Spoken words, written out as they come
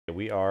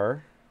We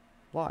are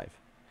live.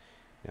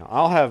 Now,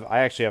 I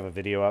actually have a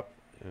video up,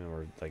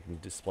 or like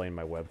displaying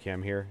my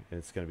webcam here, and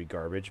it's going to be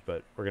garbage,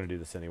 but we're going to do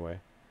this anyway.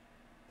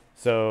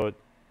 So,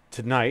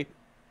 tonight,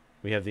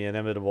 we have the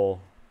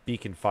inimitable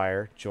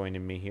Beaconfire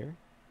joining me here.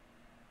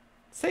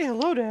 Say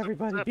hello to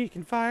everybody,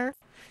 Beaconfire.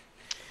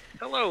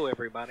 Hello,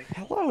 everybody.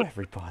 Hello,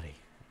 everybody.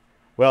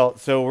 Well,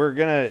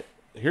 so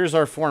here's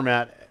our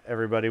format,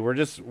 everybody.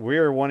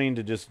 We're wanting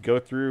to just go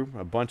through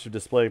a bunch of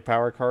display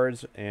power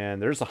cards,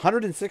 and there's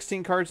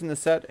 116 cards in the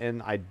set,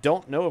 and I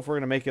don't know if we're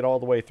going to make it all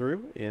the way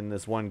through in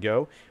this one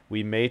go.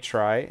 We may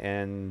try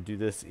and do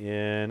this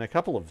in a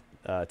couple of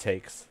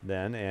takes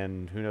then,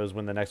 and who knows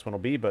when the next one will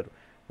be, but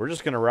we're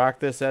just going to rock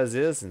this as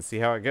is and see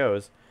how it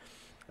goes.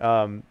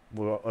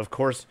 Well, of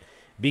course,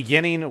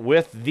 beginning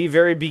with the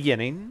very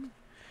beginning,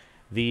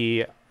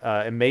 the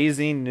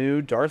amazing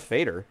new Darth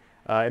Vader.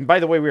 And by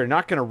the way, we are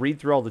not going to read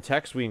through all the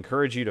text. We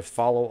encourage you to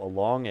follow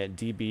along at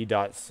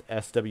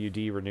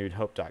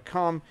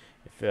db.swdrenewedhope.com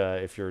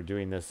if you're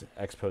doing this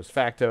ex post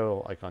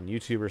facto, like on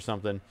YouTube or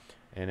something.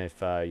 And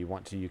if you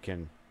want to, you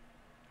can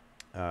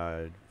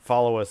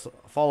follow us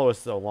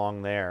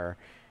along there,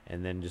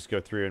 and then just go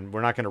through. And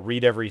we're not going to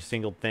read every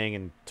single thing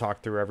and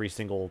talk through every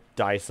single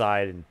die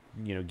side and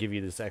give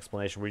you this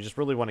explanation. We just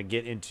really want to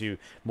get into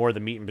more of the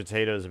meat and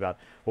potatoes about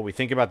what we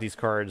think about these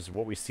cards,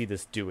 what we see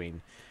this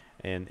doing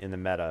in the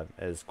meta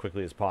as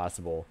quickly as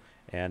possible,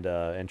 and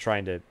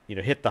trying to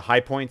hit the high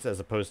points as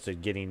opposed to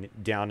getting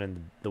down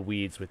in the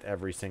weeds with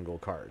every single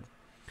card.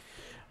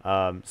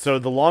 So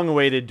the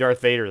long-awaited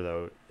Darth Vader,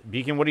 though,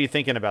 Beacon, what are you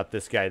thinking about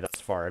this guy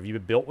thus far? Have you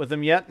built with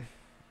him yet?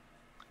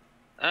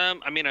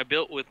 I mean, I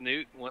built with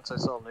Newt once I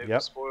saw Newt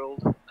was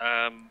spoiled.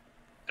 I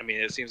mean,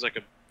 it seems like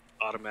an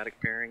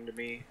automatic pairing to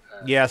me.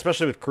 Yeah,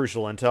 especially with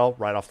crucial intel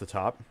right off the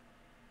top.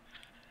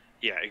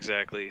 Yeah,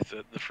 exactly.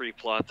 The free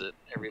plot that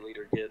every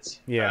leader gets.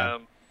 Yeah.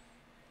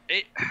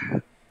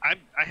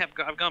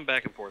 I've gone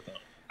back and forth on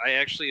it. I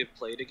actually have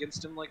played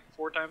against him like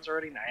 4 times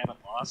already, and I haven't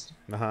lost.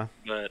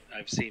 But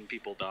I've seen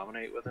people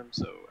dominate with him,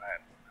 so I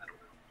don't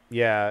know.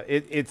 Yeah,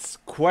 it's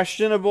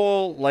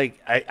questionable. Like,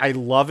 I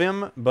love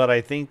him, but I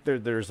think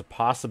there's a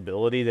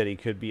possibility that he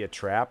could be a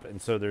trap,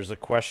 and so there's a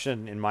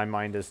question in my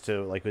mind as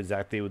to like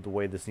exactly the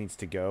way this needs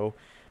to go.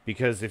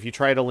 Because if you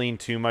try to lean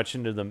too much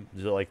into the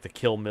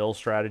kill mill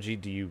strategy,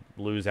 do you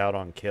lose out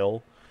on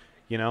kill?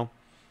 And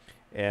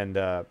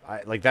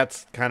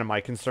that's kind of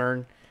my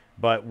concern.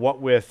 But what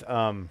with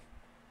some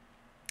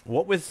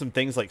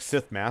things like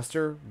Sith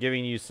Master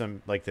giving you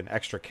some like an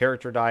extra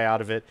character die out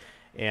of it,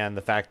 and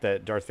the fact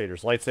that Darth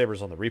Vader's lightsaber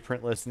is on the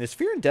reprint list, and is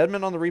Fear and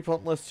Deadman on the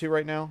reprint list too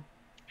right now?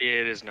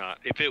 It is not.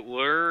 If it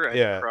were,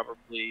 I'd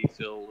probably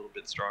feel a little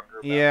bit stronger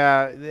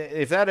about it.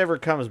 If that ever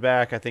comes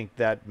back, I think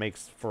that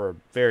makes for a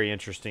very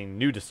interesting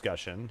new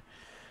discussion.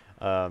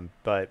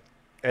 But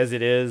as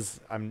it is,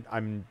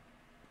 I'm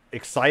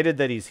excited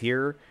that he's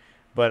here,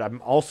 but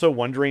I'm also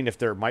wondering if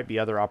there might be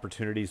other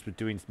opportunities with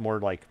doing more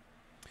like,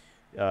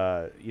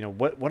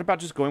 what about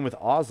just going with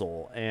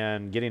Ozzel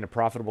and getting a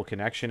profitable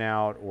connection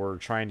out, or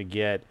trying to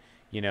get,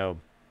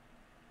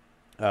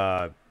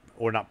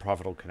 or not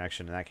profitable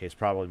connection in that case,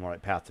 probably more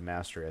like Path to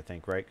Mastery, I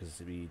think, right? Because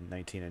it'd be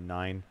 19 and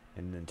 9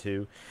 and then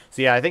 2.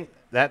 So yeah, I think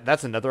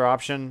that's another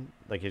option.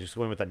 Like, you're just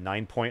going with a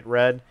 9-point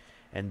red,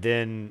 and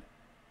then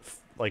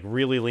like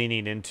really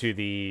leaning into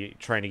the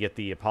trying to get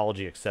the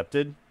apology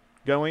accepted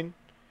going.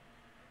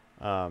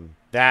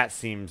 That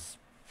seems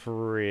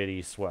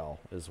pretty swell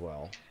as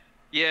well.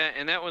 Yeah,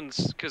 and that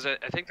one's because I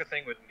think the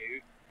thing with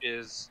Newt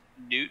is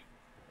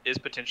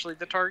potentially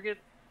the target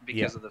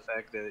because of the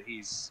fact that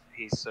he's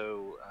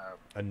so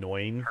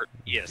annoying.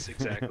 Yes,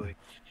 exactly.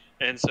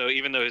 And so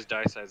even though his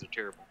die sides are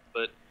terrible,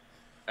 but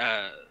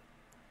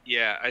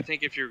yeah, I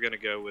think if you're gonna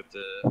go with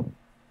the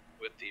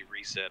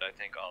reset, I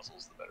think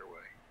Ozzel's the better way.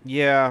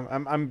 Yeah,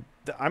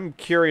 I'm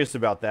curious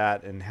about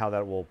that and how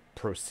that will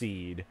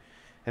proceed,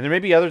 and there may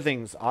be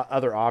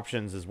other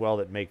options as well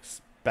that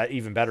makes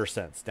even better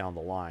sense down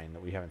the line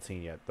that we haven't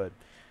seen yet. But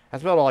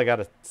that's about all I got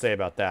to say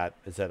about that.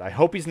 Is that I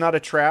hope he's not a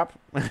trap.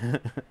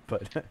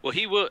 But well,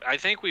 he will. I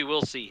think we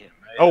will see him.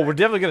 We're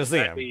definitely going to see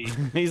him.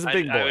 He's a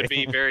big boy. I would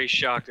be very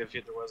shocked if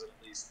there wasn't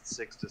at least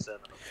 6 to 7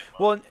 of them.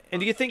 Well, and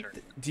do you think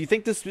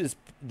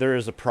there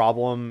is a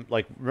problem?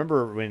 Like,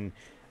 remember when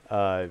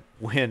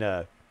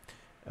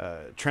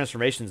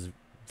Transformations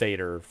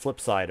Vader, flip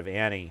side of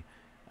Annie,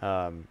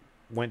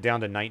 went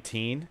down to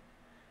 19?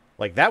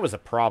 Like, that was a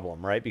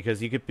problem, right? Because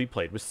he could be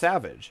played with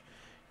Savage.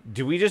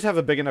 Do we just have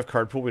a big enough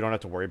card pool we don't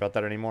have to worry about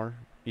that anymore,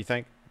 you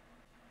think?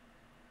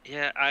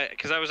 Yeah,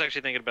 because I was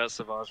actually thinking about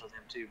Savage with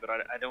him too, but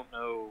I don't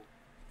know.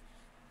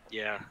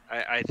 Yeah,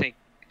 I think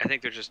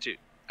they're just too.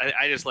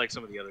 I just like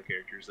some of the other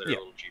characters that are a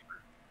little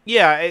cheaper.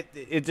 Yeah,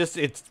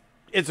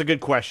 it's a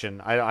good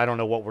question. I don't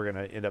know what we're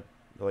gonna end up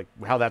like,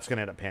 how that's gonna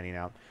end up panning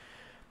out.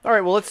 All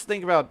right, well, let's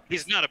think about...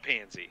 He's not a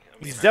pansy.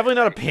 He's definitely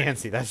not a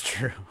pansy. That's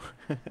true.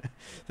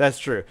 That's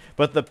true.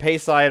 But the pay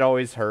side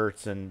always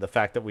hurts, and the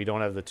fact that we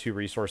don't have the 2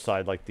 resource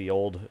side like the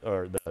old,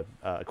 or the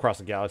Across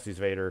the Galaxies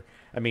Vader,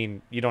 I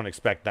mean, you don't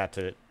expect that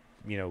to,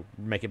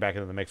 make it back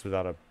into the mix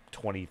without a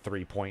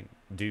 23 point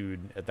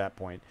dude at that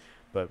point.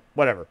 But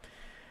whatever.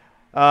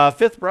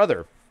 Fifth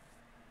brother.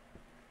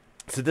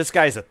 So this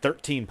guy's a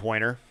 13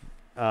 pointer.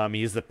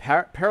 He's the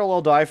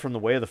parallel die from the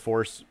Way of the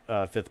Force,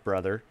 fifth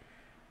brother.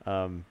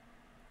 I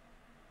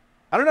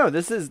don't know.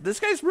 This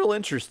guy's real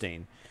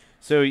interesting.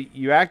 So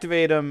you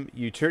activate him.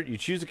 You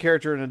choose a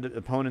character in an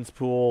opponent's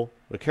pool,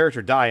 a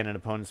character die in an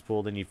opponent's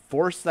pool. Then you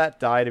force that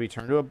die to be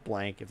turned to a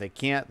blank. If they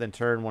can't, then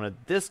turn one of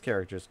this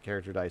character's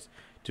character dice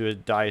to a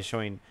die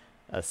showing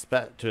a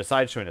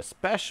side showing a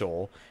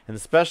special, and the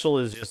special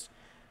is just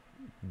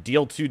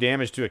deal 2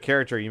 damage to a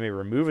character. You may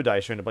remove a die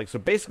showing a blank. So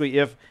basically,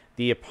 if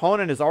the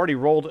opponent has already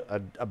rolled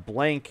a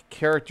blank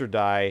character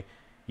die,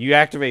 you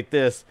activate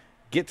this,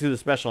 get to the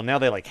special. Now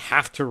they like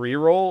have to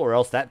re-roll, or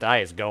else that die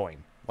is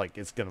going. Like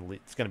it's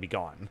gonna be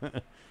gone. So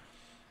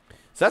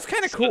that's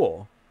kind of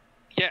cool.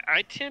 Yeah,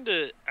 I tend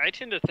to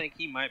think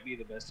he might be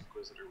the best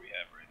Inquisitor we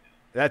have right now.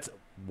 That's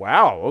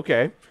wow.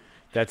 Okay,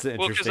 that's interesting.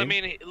 Well, because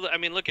I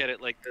mean, look at it.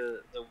 Like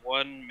the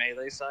one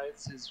melee side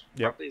is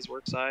probably his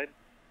work side,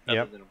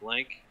 other than a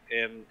blank,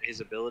 and his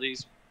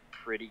ability's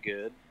pretty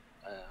good.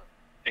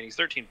 And he's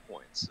 13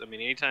 points. I mean,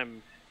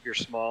 anytime you're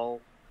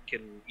small,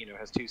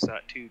 has two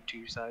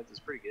sides is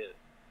pretty good.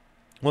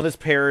 Well, this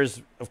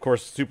pairs, of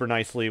course, super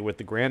nicely with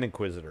the Grand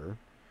Inquisitor,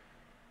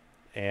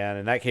 and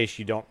in that case,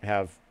 you don't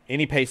have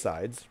any pay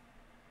sides,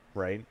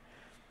 right?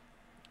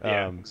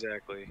 Yeah,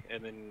 exactly.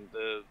 And then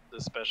the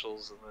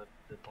specials and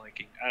the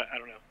blanking. I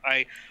don't know.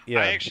 I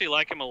actually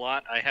like him a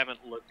lot. I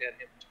haven't looked at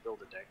him to build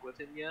a deck with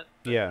him yet.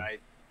 But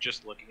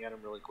just looking at him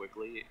really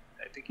quickly,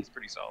 I think he's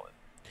pretty solid.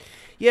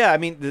 Yeah, I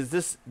mean,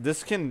 this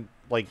can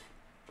like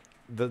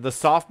the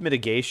soft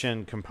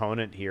mitigation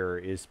component here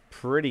is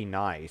pretty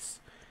nice,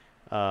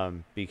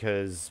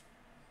 because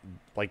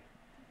like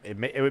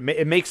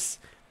it makes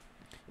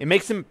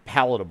him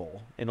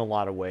palatable in a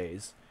lot of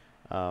ways.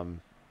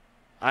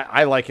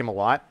 I like him a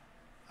lot.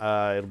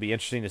 It'll be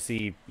interesting to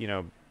see,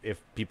 if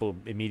people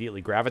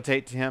immediately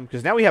gravitate to him,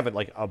 because now we have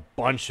like a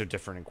bunch of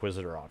different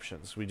Inquisitor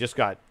options. We just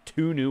got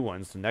 2 new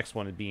ones. The next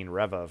one being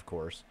Reva, of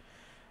course.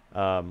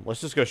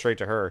 Let's just go straight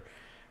to her.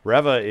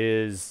 Reva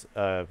is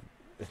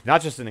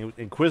not just an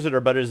Inquisitor,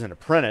 but is an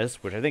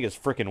apprentice, which I think is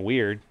freaking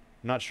weird.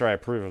 I'm not sure I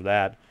approve of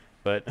that,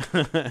 but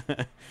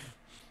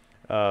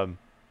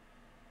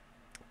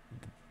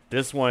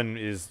this one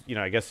is,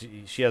 I guess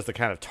she has the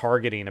kind of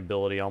targeting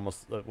ability,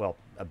 almost, well,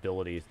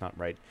 ability is not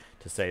right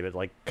to say, but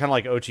like kind of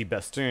like Ochi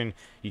Bestoon,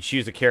 you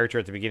choose a character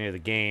at the beginning of the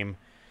game,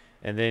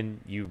 and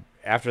then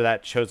after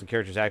that chosen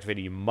character is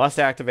activated, you must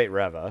activate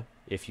Reva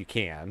if you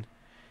can.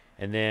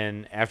 And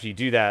then after you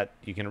do that,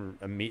 you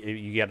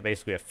get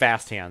basically a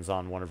fast hands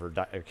on one of her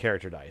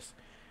character dice,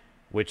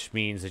 which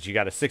means that you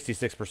got a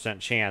 66%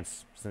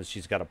 chance, since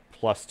she's got a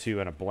 +2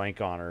 and a blank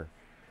on her,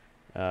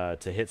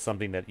 to hit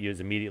something that is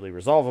immediately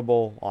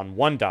resolvable on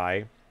one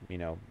die.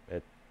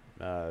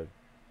 The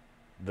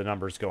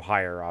numbers go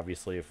higher,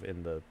 obviously, if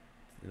in the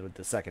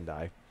second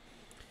die.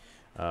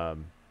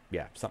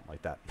 Yeah, something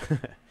like that.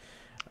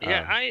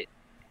 Yeah,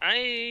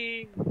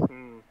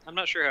 I'm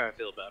not sure how I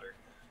feel about her.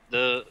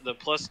 The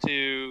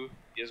 +2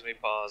 gives me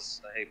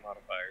pause. I hate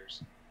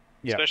modifiers,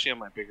 especially on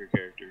my bigger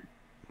character.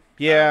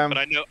 Yeah, but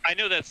I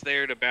know that's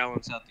there to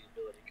balance out the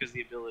ability, because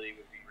the ability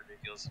would be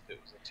ridiculous if it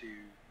was a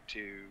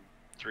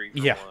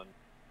 2-2-3 for 1.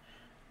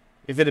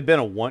 If it had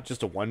been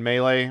just a 1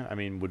 melee, I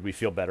mean, would we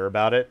feel better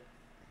about it?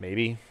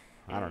 Maybe.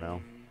 I don't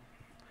know.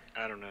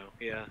 I don't know.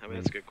 Yeah, I mean,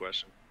 that's a good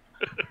question.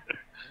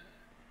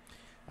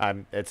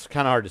 It's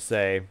kind of hard to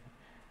say.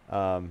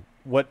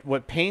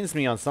 What pains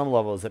me on some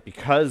level is that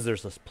because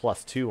there's this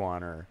 +2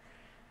 on her,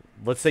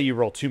 let's say you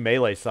roll 2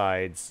 melee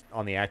sides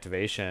on the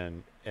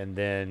activation, and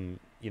then,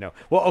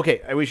 well,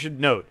 okay, we should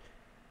note,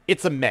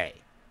 it's a May.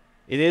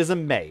 It is a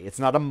May. It's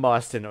not a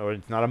must, or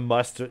it's not a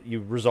must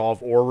you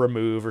resolve or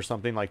remove or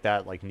something like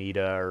that, like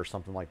Nita or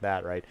something like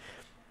that, right?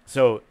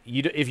 So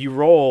if you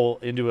roll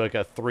into like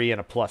a 3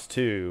 and a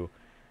 +2,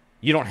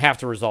 you don't have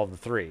to resolve the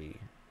 3.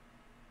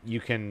 You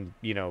can,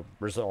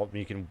 resolve.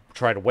 You can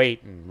try to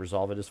wait and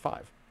resolve it as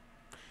 5,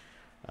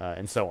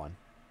 and so on.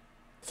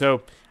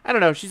 So I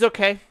don't know. She's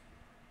okay.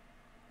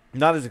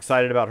 Not as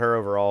excited about her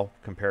overall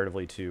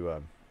comparatively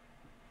to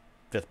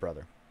Fifth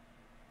Brother.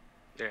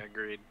 Yeah,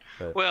 agreed.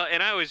 Well,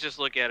 and I always just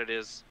look at it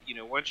as,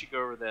 once you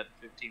go over that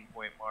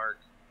 15-point mark,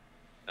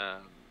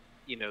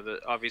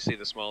 obviously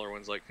the smaller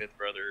ones like Fifth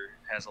Brother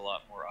has a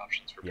lot more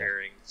options for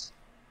pairings,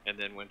 and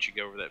then once you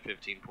go over that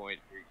 15-point,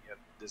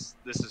 this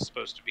is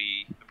supposed to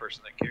be the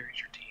person that carries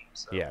your team.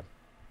 So. Yeah.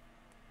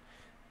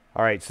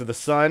 All right, so the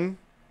Sun,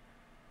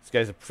 this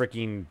guy's a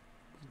freaking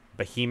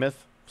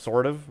behemoth,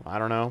 sort of. I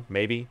don't know,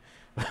 maybe.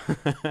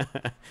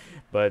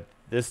 But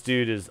this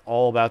dude is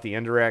all about the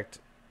indirect.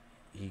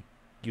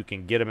 You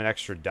can get him an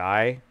extra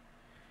die.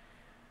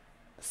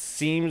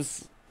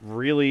 Seems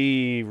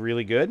really,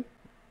 really good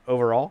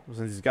overall,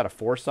 since he's got a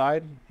 4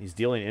 side. He's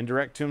dealing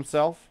indirect to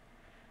himself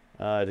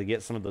to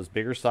get some of those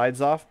bigger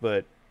sides off.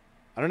 But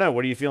I don't know.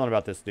 What are you feeling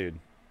about this dude?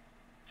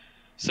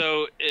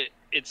 So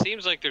it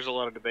seems like there's a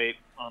lot of debate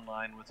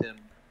online with him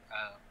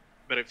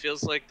but it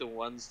feels like the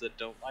ones that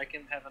don't like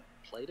him haven't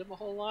played him a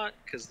whole lot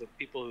because the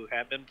people who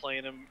have been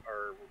playing him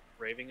are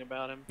raving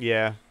about him.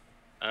 Yeah.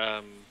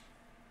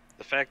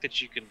 The fact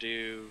that you can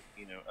do,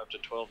 up to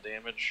 12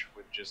 damage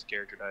with just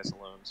character dice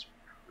alone is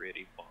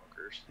pretty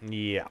bonkers.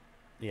 Yeah.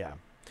 Yeah.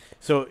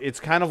 So it's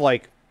kind of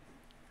like,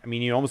 I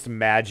mean, you almost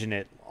imagine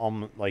it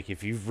like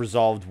if you've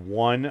resolved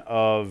one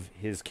of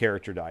his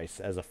character dice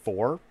as a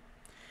 4,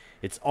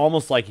 it's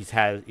almost like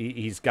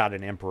he's got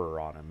an Emperor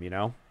on him,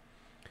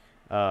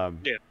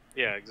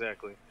 Yeah,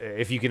 exactly.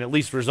 If you can at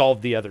least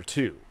resolve the other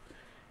 2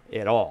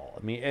 at all.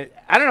 I mean,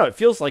 I don't know. It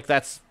feels like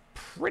that's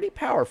pretty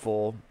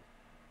powerful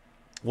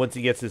once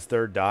he gets his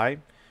 3rd die.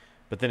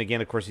 But then again,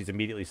 of course, he's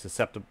immediately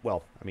susceptible.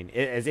 Well, I mean,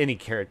 as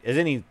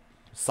any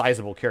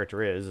sizable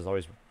character is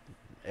always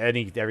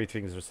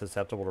everything is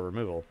susceptible to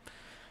removal.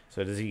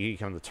 So does he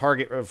become the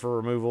target for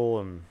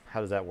removal, and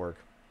how does that work?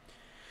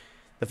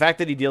 The fact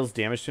that he deals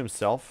damage to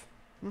himself,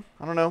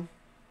 I don't know.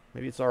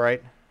 Maybe it's all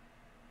right.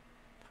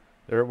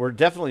 We're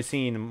definitely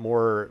seeing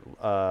more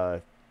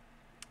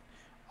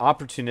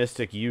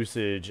opportunistic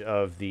usage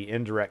of the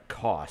indirect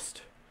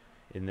cost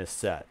in this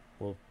set.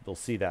 We'll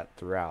see that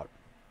throughout.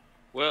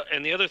 Well,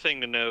 and the other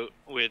thing to note,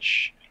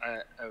 which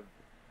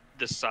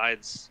the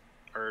sides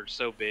are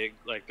so big,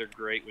 like they're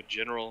great with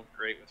general,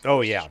 great with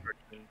force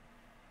destruction.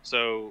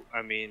 So,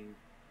 I mean,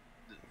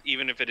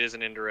 even if it is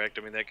an indirect,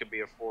 I mean, that could be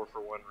a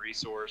 4-for-1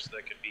 resource.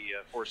 That could be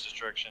a force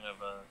destruction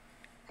of a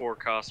 4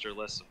 cost or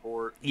less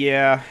support.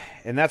 Yeah,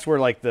 and that's where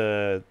like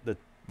the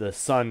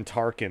Sun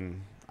Tarkin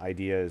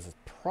idea is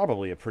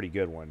probably a pretty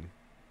good one.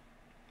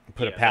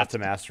 Put a Path to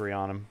Mastery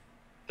on him.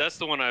 That's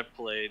the one I've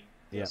played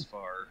thus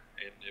far,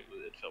 and it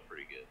felt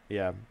pretty good.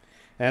 Yeah, and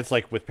that's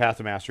like with Path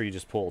to Mastery, you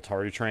just pull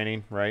Tardy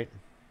Training, right?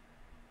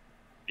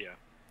 Yeah.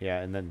 Yeah,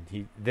 and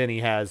then he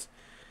has.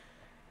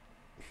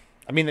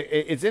 I mean,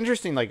 it's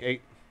interesting.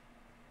 Like,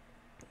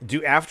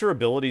 do after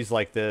abilities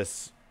like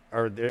this,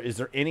 is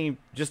there any,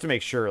 just to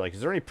make sure, like,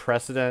 is there any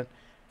precedent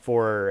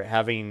for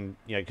having,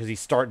 because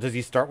does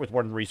he start with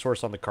one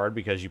resource on the card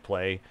because you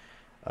play,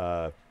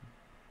 because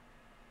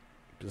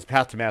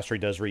Path to Mastery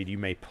does read you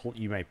may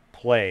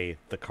play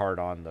the card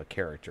on the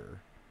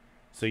character,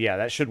 so yeah,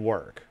 that should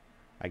work,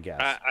 I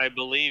guess. I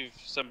believe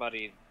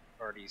somebody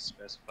already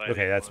specified.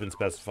 Okay, that's been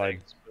specified.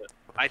 Things,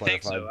 I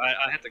think so.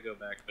 I have to go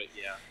back, but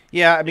yeah.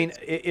 Yeah, I mean,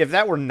 if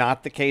that were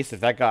not the case, if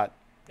that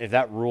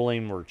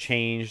ruling were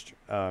changed,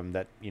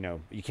 that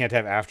you can't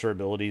have after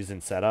abilities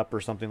in setup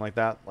or something like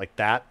that,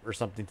 or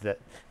something that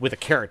with a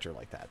character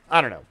like that.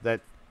 I don't know,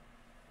 that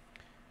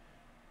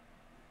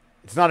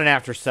it's not an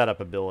after setup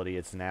ability;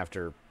 it's an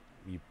after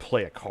you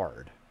play a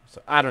card.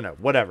 So I don't know,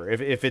 whatever.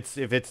 If it's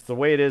the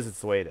way it is, it's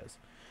the way it is.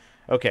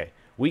 Okay,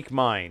 Weak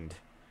Mind,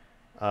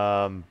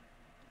 a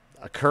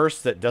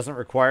curse that doesn't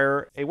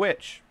require a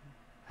witch.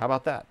 How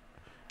about that?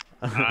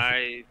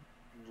 I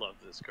love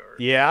this card.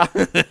 Yeah.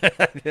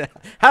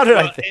 How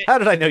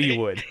did I know you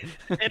would?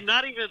 And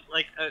not even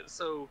like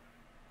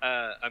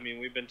I mean,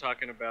 we've been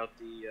talking about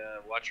the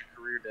Watch Your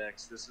Career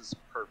decks. This is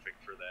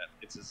perfect for that.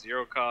 It's a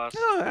 0 cost.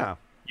 Oh yeah.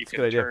 You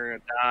can turn a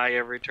die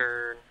every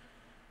turn.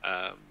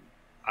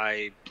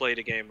 I played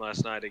a game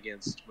last night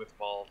with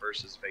Maul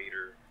versus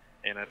Vader,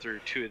 and I threw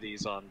 2 of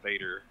these on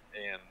Vader,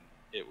 and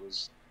it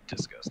was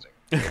disgusting.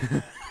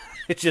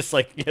 It's just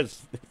like,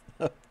 yes.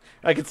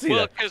 I can see that.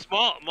 Well, because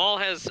Maul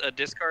has a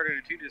discard and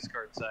a 2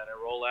 discard side.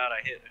 I roll out,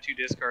 I hit a 2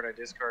 discard, I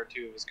discard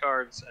 2 of his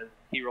cards, and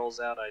he rolls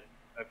out, I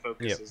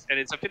focus. And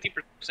it's a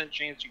 50%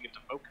 chance you get to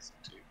focus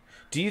it too.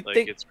 Do you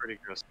think it's pretty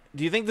gross?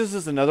 Do you think this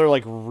is another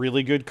like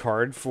really good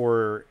card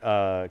for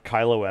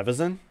Kylo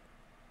Evazan?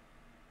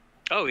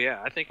 Oh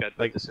yeah, I think I'd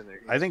put this in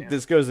there. I think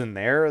this goes in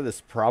there. This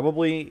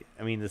probably,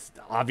 I mean, this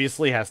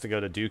obviously has to go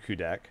to Dooku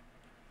deck.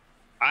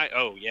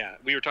 Oh yeah,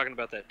 we were talking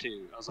about that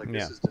too. I was like,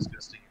 this is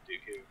disgusting in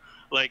Dooku.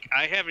 Like,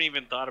 I haven't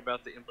even thought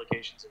about the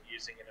implications of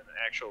using it in an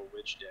actual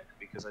witch deck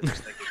because I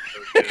just think it's so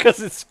good. Because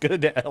it's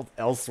good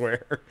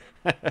elsewhere.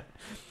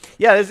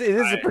 Yeah, it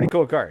is a pretty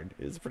cool card.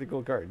 It's a pretty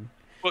cool card.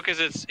 Well, because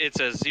it's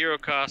a 0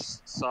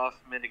 cost soft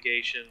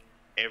mitigation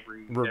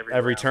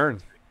every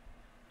turn.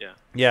 Yeah.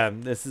 Yeah,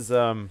 this is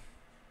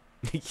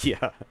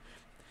yeah.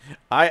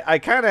 I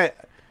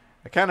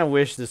kind of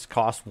wish this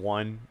cost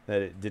 1,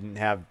 that it didn't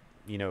have,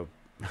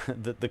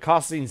 the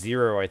costing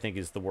 0, I think,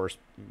 is the worst,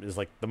 is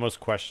like the most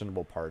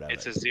questionable part of it.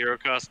 It's a 0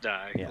 cost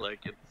die. Yeah. Like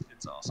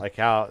it's awesome. Like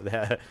how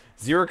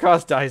 0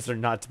 cost dice are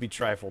not to be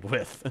trifled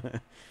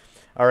with.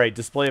 All right,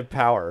 Display of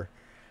Power.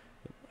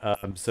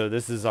 So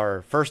this is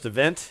our first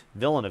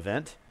villain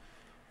event.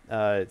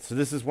 So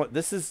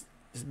this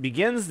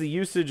begins the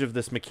usage of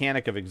this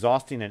mechanic of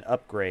exhausting an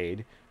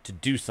upgrade to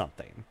do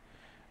something,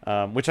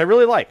 which I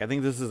really like. I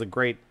think this is a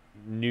great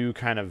new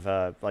kind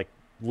of like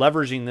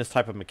leveraging this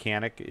type of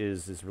mechanic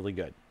is really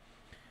good.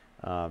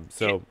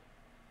 So,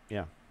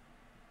 yeah.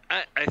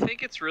 I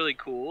think it's really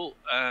cool.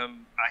 I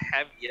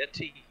have yet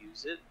to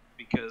use it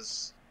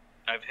because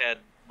I've had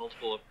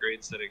multiple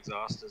upgrades that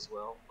exhaust as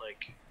well.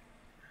 Like,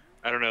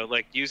 I don't know,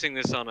 like using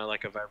this on a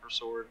Viper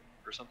Sword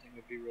or something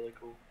would be really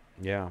cool.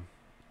 Yeah.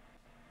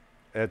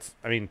 That's,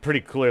 I mean,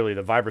 pretty clearly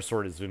the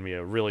Vibrasword is going to be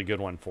a really good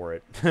one for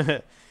it.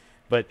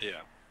 But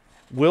Yeah.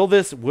 will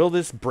this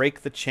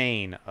break the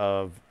chain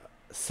of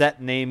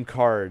set name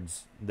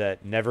cards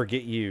that never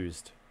get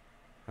used?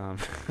 Um,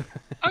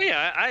 Oh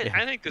yeah, yeah,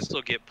 I think this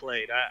will get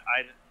played.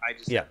 I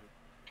just yeah. haven't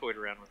toyed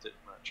around with it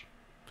much.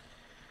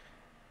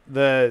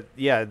 The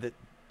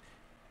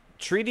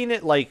treating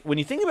it like, when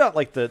you think about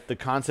like the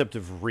concept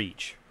of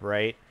reach,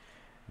 right?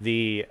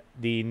 The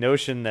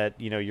notion that,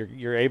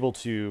 you're able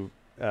to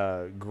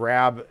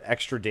grab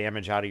extra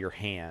damage out of your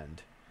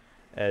hand,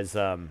 as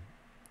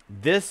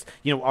this,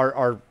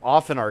 our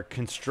often our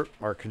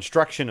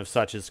construction of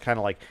such is kind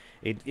of like,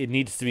 it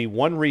needs to be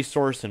one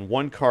resource and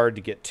one card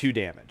to get 2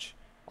 damage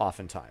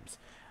oftentimes.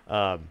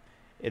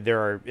 There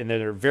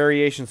are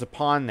variations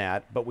upon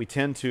that, but we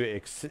tend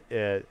to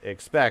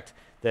expect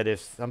that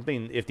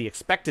if the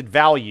expected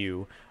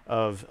value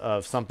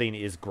of something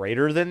is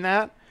greater than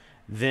that,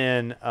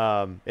 then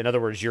in other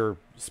words, you're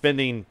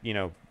spending,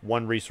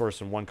 one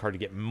resource and one card to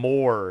get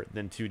more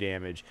than 2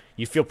 damage,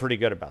 you feel pretty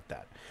good about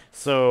that.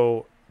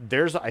 So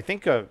I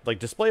think, like,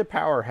 Display of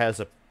Power has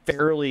a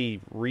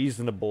fairly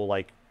reasonable,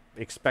 like,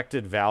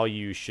 expected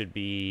value should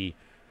be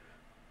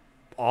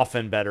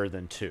often better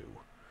than 2,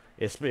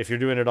 if you're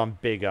doing it on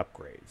big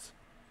upgrades.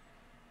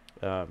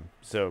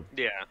 So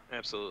Yeah,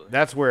 absolutely.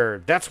 that's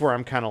where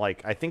I'm kind of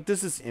like, I think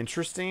this is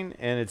interesting,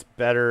 and it's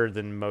better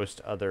than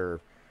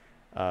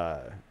uh,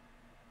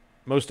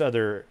 most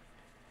other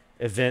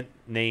event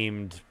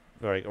named,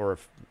 or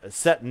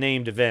set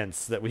named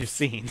events that we've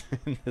seen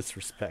in this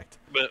respect.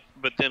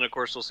 But then of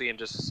course we'll see in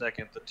just a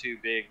second the 2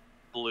 big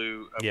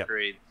blue Yep.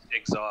 upgrade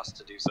exhaust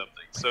to do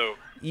something. So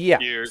Yeah.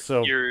 you're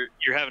So you're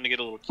you're having to get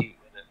a little cute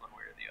with it one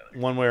way or the other.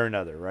 one way or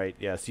another, right?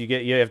 Yeah. So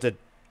you have to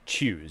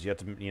choose. You have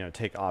to,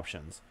 take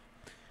options.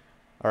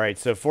 All right.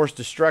 So Force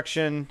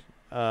Destruction.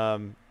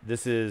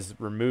 This is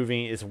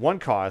removing. It's one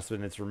cost,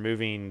 and it's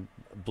removing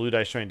blue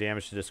dice showing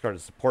damage to discard a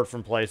support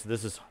from play. So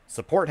this is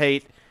support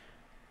hate.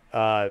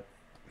 Uh,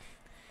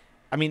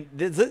 I mean,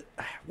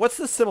 what's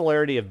the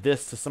similarity of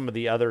this to some of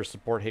the other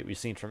support hate we've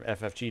seen from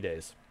FFG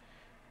days?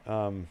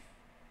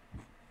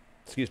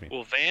 Excuse me.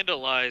 Well,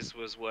 Vandalize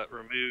was what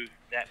removed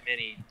that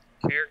many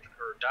character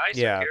or dice.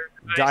 Yeah, or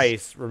character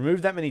dice.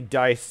 Remove that many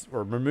dice,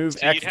 or remove So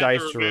X you'd have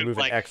dice to remove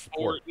an like X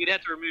support. You'd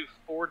have to remove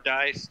 4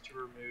 dice to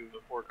remove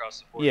a 4-cost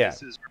support. Yeah.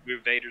 This is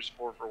remove Vader's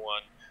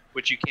 4-for-1,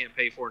 which you can't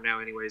pay for now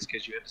anyways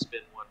because you have to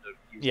spend 1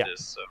 to use Yeah.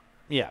 this. So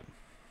Yeah.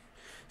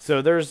 So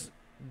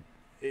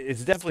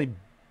it's definitely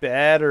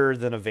better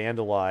than a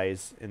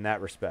Vandalize in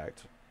that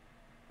respect.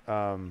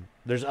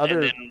 There's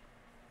other. And then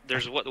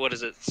there's what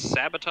is it?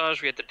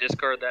 Sabotage. We have to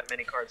discard that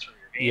many cards from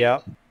your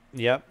hand.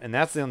 Yep, and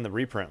that's in the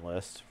reprint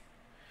list.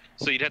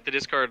 So you'd have to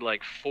discard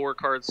like 4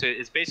 cards. So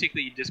it's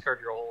basically you discard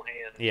your whole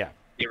hand. Yeah.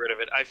 Get rid of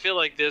it. I feel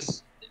like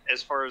this,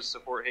 as far as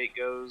support hate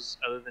goes,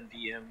 other than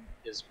DM,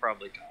 is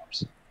probably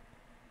tops.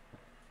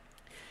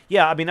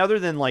 Yeah, I mean, other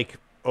than like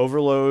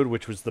Overload,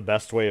 which was the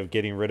best way of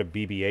getting rid of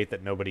BB-8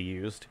 that nobody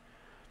used.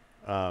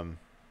 Yeah,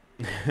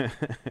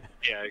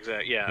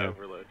 exactly. Yeah,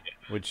 Overload.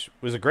 Yeah. Which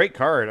was a great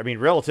card. I mean,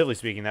 relatively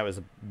speaking, that was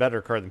a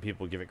better card than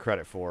people give it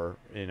credit for,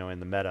 in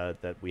the meta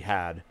that we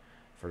had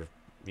for,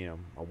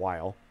 a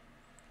while.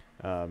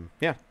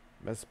 Yeah,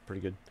 that's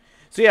pretty good.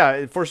 So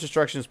yeah, Force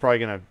Destruction is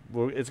probably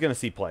it's gonna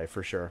see play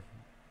for sure.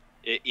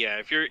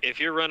 Yeah, if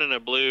you're running a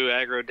blue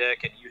aggro deck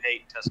and you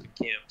hate Tusken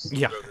Kimps,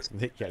 Yeah, throw this.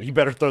 yeah, you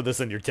better throw this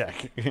in your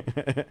deck.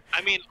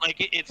 I mean, like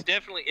it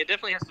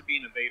definitely has to be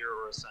an Invader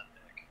or a Sun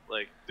deck.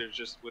 Like there's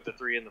just with the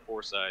 3 and the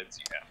 4 sides,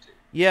 you have to.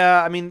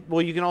 Yeah, I mean,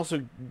 well,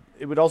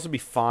 it would also be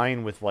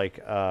fine with like,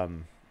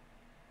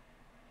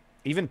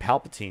 even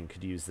Palpatine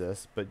could use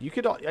this, but you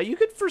could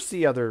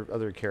foresee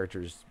other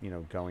characters,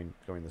 going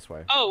this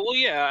way. Oh well,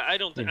 yeah. I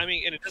don't think. I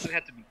mean, and it doesn't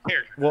have to be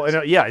character.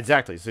 Well, yeah,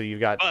 exactly. So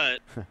you've got.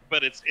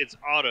 But it's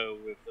auto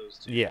with those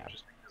 2. Yeah.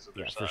 Just because of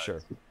their For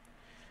size.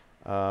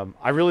 sure.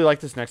 I really like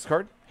this next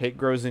card. Hate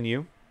Grows in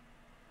You.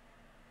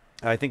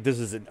 I think this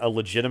is a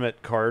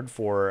legitimate card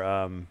for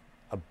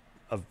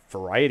a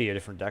variety of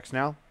different decks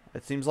now.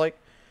 It seems like.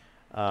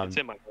 It's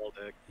in my ball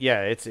deck.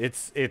 Yeah, it's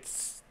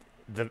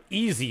the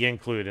easy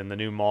include in the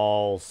new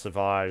Maul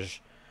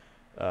Savage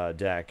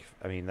deck.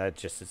 I mean,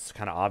 it's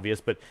kind of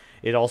obvious, but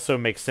it also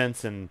makes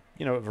sense in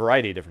a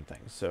variety of different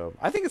things. So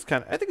I think it's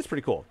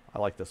pretty cool. I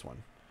like this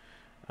one.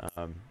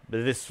 But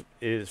this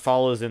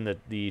follows in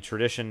the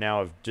tradition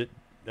now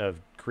of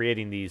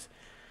creating these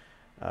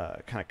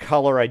kind of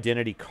color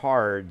identity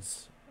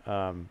cards,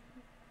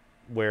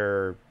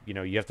 where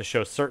you have to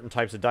show certain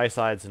types of dice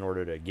sides in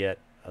order to get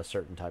a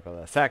certain type of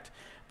effect.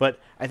 But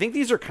I think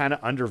these are kind of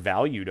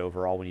undervalued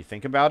overall when you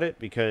think about it,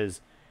 because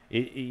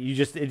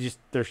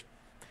they're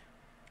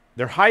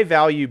high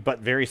value but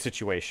very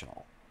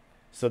situational.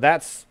 So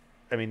that's,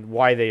 I mean,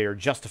 why they are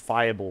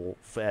justifiable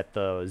at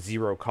the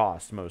 0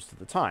 cost most of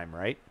the time,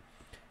 right?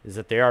 Is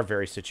that they are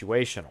very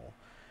situational.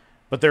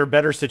 But there are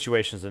better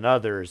situations than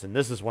others, and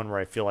this is one where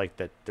I feel like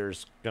that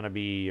there's going to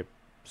be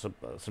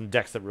some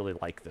decks that really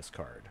like this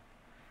card.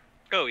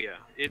 Oh yeah,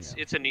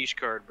 it's a niche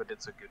card, but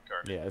it's a good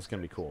card. Yeah, it's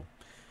going to be cool.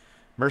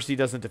 Mercy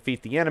doesn't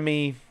defeat the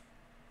enemy.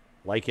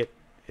 Like it.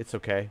 It's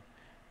okay.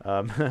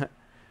 Um,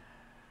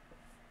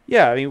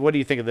 yeah, I mean, what do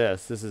you think of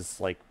this? This is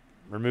like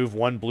remove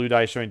 1 blue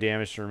die showing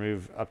damage to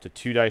remove up to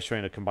 2 dice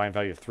showing a combined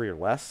value of 3 or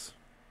less.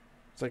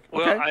 It's like,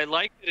 well, okay. I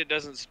like that it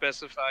doesn't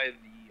specify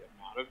the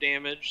amount of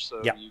damage, so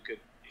you could,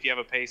 if you have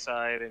a pay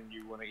side and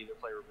you want to either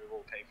play removal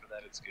or pay for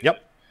that, it's good.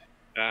 Yep.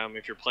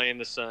 If you're playing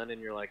the sun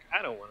and you're like,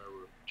 I don't want to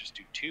just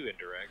do 2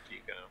 indirect, you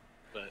go.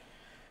 But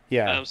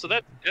yeah. So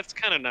that's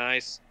kind of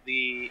nice.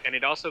 And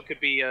it also could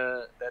be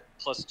that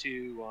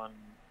 +2 on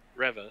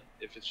Reva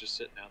if it's just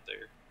sitting out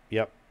there.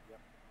 Yep.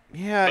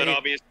 Yeah. But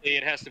obviously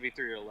it has to be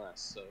 3 or less,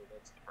 so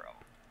that's the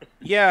problem.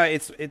 Yeah,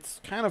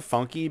 it's kind of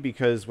funky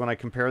because when I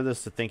compare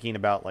this to thinking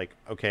about like,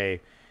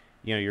 okay,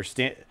 you know,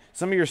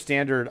 some of your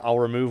standard, I'll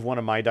remove 1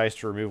 of my dice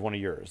to remove 1 of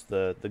yours.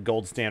 The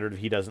gold standard if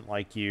he doesn't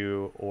like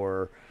you,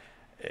 or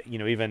you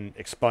know, even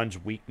expunge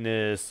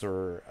weakness,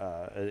 or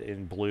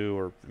in blue,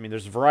 or I mean,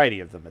 there's a variety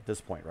of them at this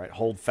point, right?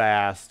 Hold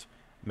fast,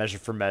 measure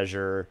for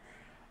measure.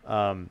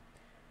 Do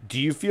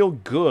you feel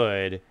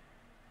good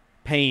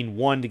paying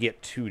 1 to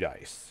get 2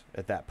 dice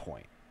at that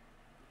point?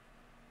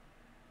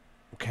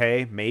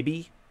 Okay,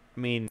 maybe. I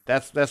mean,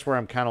 that's where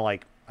I'm kind of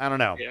like, I don't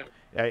know. Yeah.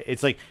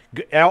 It's like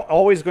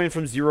always going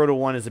from 0 to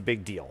 1 is a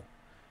big deal,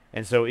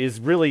 and so is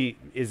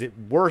it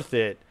worth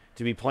it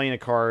to be playing a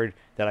card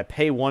that I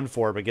pay 1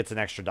 for but gets an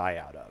extra die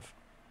out of?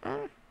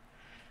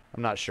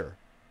 I'm not sure.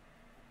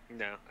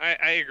 No,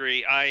 I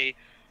agree. I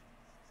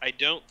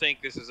don't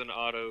think this is an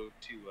auto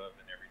 2 of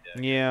in every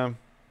deck. Yeah.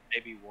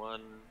 Maybe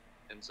 1,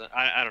 and so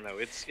I don't know.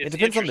 It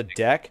depends on the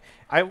deck.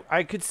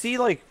 I could see,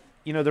 like,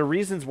 you know, the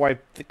reasons why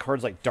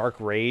cards like Dark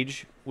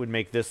Rage would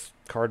make this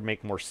card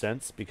make more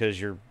sense, because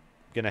you're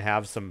gonna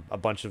have a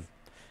bunch of.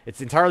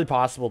 It's entirely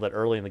possible that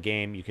early in the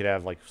game you could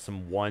have like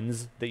some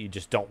 1s that you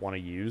just don't want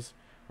to use,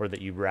 or that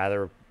you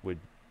rather would,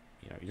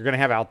 you know, you're gonna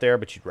have out there,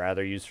 but you'd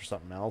rather use for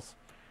something else.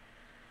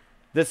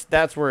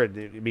 That's where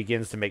it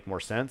begins to make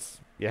more sense.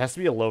 It has to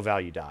be a low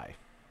value die.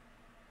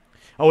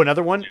 Oh,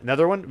 another one.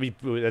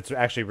 That's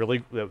actually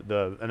really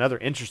another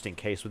interesting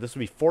case. This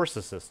would be Force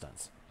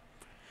Assistance.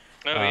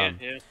 Oh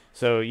yeah.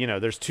 So, you know,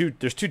 there's two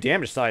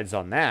damage sides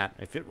on that.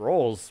 If it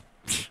rolls,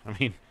 I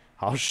mean,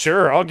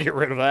 I'll get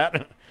rid of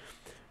that.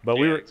 But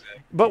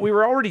we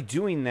were already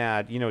doing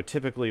that, you know,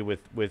 typically with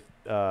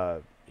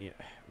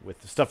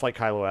stuff like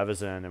Kylo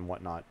Evazan and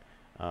whatnot.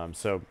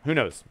 So who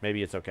knows?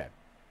 Maybe it's okay.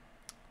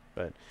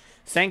 But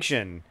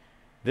Sanction,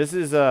 this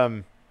is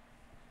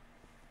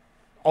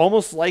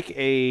almost like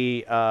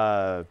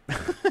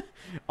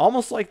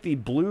almost like the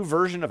blue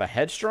version of a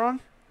Headstrong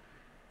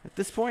at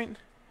this point.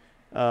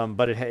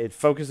 But it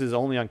focuses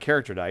only on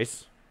character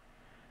dice.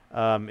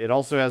 It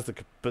also has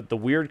the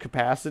weird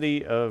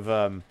capacity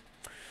of,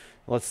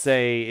 let's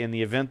say, in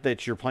the event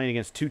that you're playing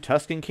against 2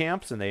 Tusken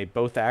camps and they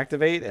both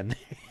activate, and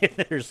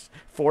there's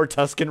 4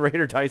 Tusken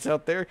Raider dice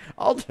out there,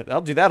 I'll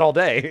do that all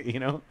day, you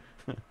know.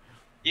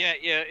 Yeah,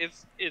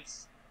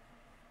 it's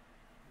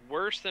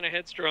worse than a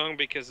Headstrong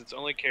because it's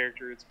only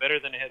character. It's better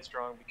than a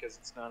Headstrong because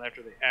it's not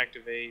after they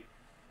activate,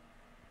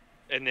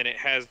 and then it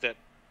has that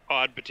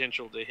odd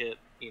potential to hit,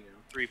 you know,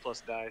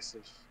 3+ dice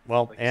of.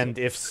 Well, like, and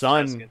if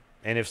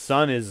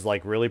sun is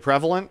like really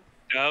prevalent.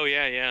 Oh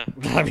yeah.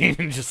 I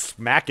mean, just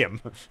smack him.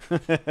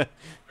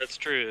 That's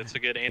true. It's a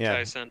good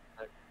anti-sun.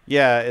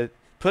 Yeah,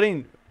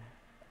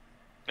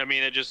 I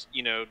mean, it just,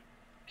 you know,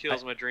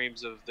 kills my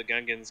dreams of the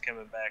Gungans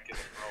coming back and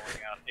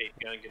rolling out 8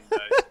 Gungan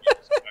dice.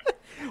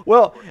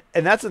 Well,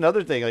 and that's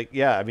another thing. Like,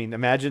 yeah, I mean,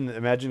 imagine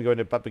going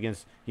up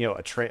against, you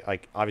know,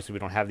 like, obviously we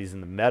don't have these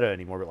in the meta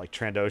anymore, but like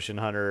Trandoshan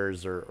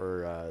hunters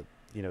or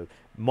you know,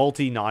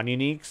 multi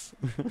non-uniques.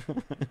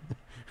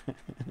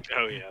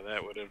 Oh yeah,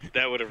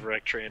 that would have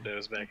wrecked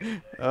Trandos back in the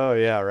day. Oh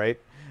yeah, right.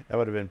 That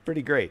would have been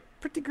pretty great.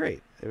 Pretty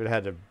great. It would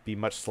have had to be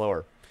much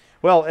slower.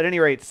 Well, at any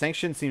rate,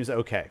 Sanction seems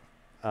okay.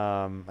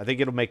 I think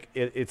it'll be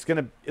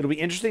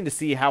interesting to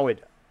see how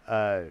it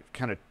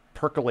kind of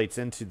percolates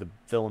into the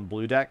villain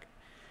blue deck,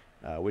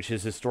 which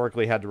has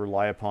historically had to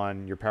rely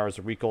upon your powers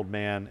of Weak Old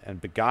Man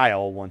and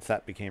Beguile once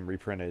that became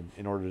reprinted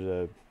in order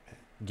to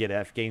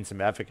gain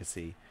some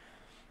efficacy.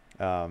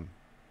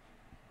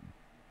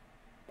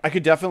 I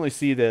could definitely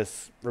see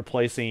this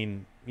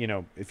replacing, you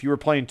know, if you were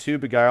playing 2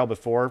 Beguile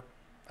before,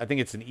 I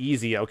think it's an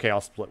easy, okay,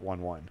 I'll split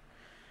 1/1.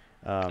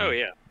 Oh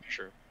yeah,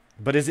 sure.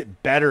 But is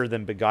it better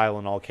than Beguile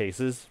in all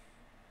cases?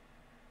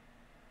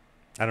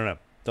 I don't know.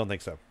 Don't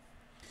think so.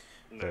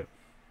 No.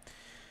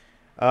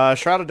 But,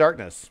 Shroud of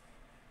Darkness.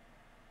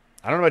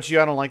 I don't know about you.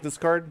 I don't like this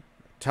card.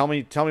 Tell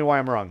me why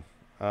I'm wrong.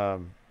 I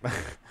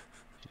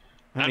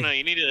don't know.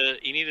 You need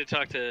to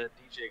talk to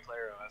DJ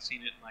Claro. I've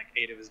seen it in like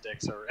 8 of his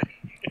decks already.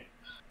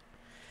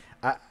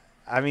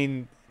 I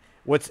mean,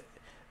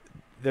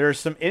 there's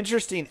some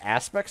interesting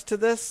aspects to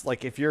this.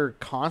 Like, if you're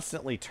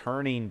constantly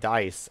turning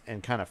dice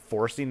and kind of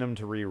forcing them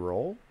to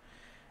re-roll,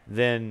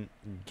 then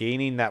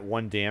gaining that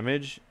 1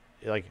 damage,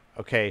 like,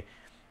 okay,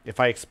 if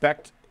I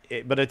expect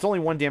it, but it's only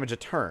 1 damage a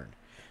turn.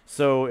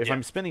 So if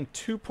I'm spending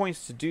 2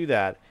 points to do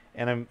that,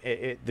 and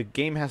the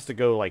game has to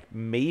go like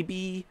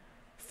maybe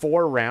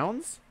 4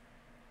 rounds,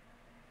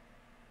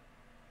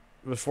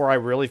 before I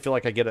really feel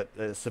like I get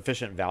a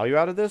sufficient value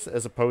out of this,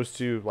 as opposed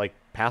to like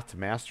Path to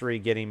Mastery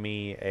getting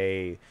me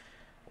a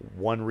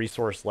one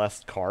resource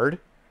less card,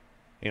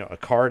 a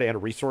card and a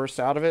resource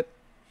out of it.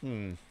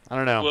 I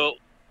don't know. Well,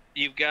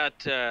 you've got.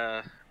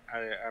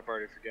 I've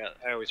already forgot.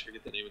 I always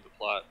forget the name of the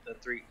plot. The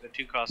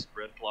 2-cost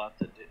red plot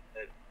that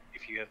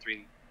if you have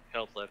 3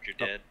 health left, you're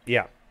dead.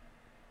 Yeah.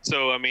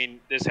 So I mean,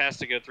 this has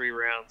to go 3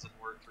 rounds and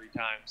work 3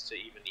 times to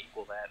even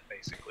equal that,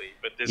 basically.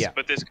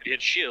 But this could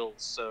hit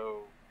shields,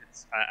 so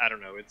it's I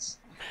don't know.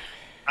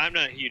 I'm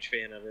not a huge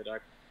fan of it. I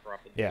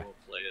probably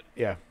won't play it.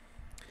 Yeah.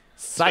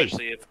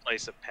 Especially in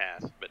place of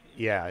Path, but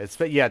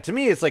to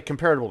me it's like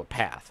comparable to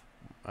Path.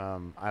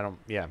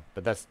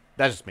 But that's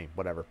just me.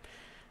 Whatever.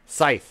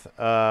 Scythe.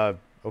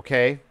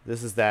 Okay,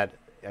 this is that.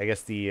 I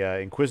guess the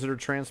Inquisitor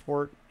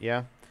transport.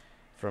 Yeah,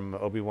 from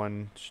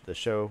Obi-Wan the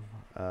show.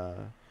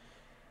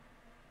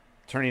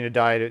 Turning a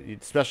die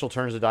special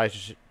turns a die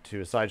to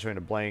a side showing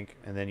a blank,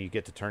 and then you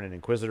get to turn an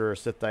Inquisitor or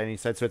Sith die any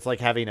side. So it's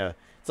like having a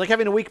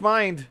weak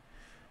mind,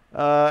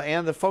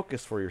 and the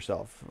focus for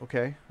yourself.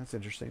 Okay, that's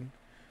interesting.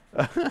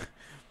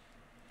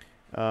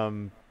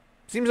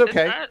 Seems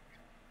okay.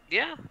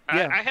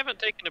 I haven't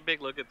taken a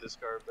big look at this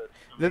card, but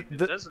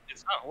it's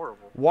not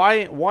horrible.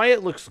 Why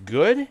it looks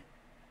good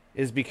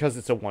is because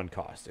it's a 1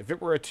 cost. If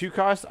it were a 2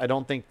 cost, I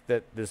don't think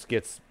that this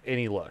gets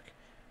any look.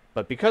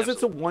 But because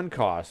it's a 1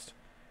 cost,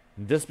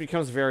 this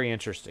becomes very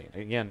interesting.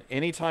 Again,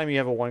 anytime you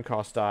have a 1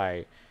 cost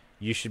die,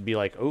 you should be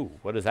like, oh,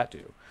 what does that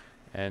do?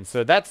 And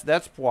so that's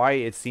why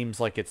it seems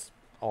like it's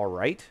all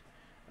right.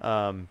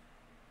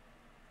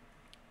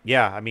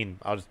 Yeah, I mean,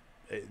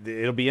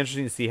 it'll be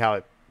interesting to see how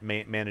it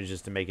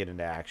manages to make it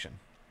into action.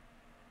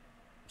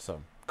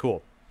 So,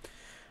 cool.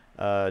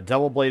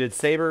 Double-bladed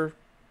saber.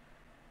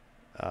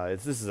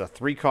 This is a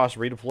 3-cost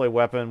redeploy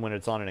weapon when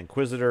it's on an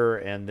Inquisitor,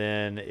 and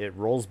then it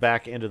rolls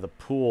back into the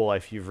pool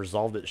if you've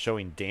resolved it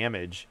showing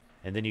damage,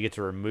 and then you get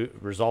to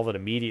resolve it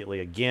immediately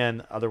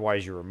again,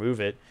 otherwise you remove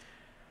it.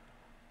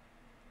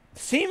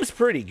 Seems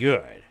pretty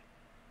good.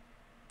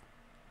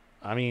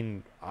 I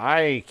mean,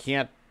 I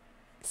can't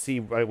see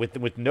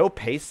with no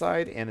pace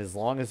side, and as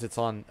long as it's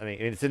on, I mean,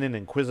 it's in an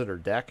Inquisitor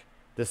deck,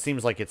 this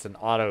seems like it's an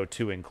auto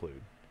to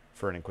include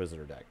for an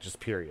Inquisitor deck, just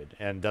period,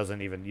 and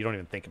you don't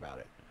even think about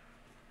it.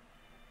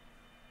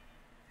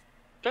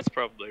 That's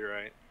probably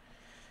right.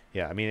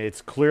 Yeah, I mean,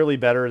 it's clearly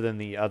better than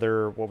the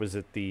other, what was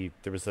it,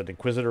 there was an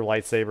Inquisitor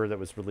lightsaber that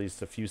was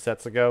released a few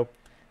sets ago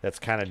that's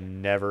kind of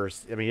never,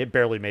 I mean, it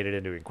barely made it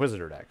into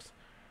Inquisitor decks.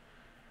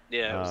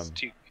 Yeah,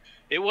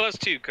 it was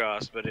 2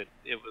 cost, but it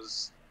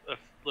was a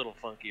little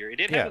funkier. It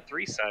did have a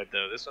 3-side,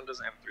 though. This one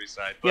doesn't have a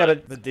 3-side. But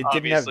it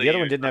didn't have, the other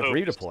one didn't have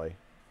redeploy,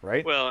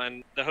 right? Well,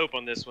 and the hope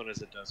on this one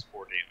is it does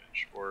 4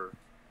 damage, or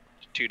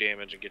 2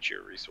 damage and gets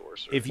you a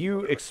resource. If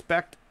you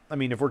expect, I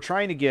mean, if we're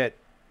trying to get,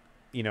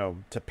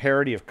 to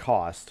parity of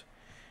cost,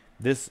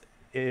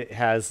 it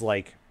has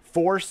like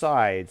 4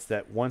 sides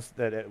that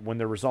when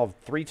they're resolved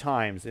 3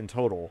 times in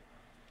total,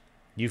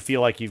 you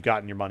feel like you've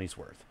gotten your money's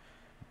worth.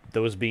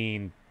 Those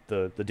being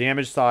the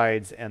damage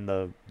sides and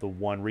the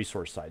 1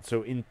 resource side.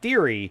 So in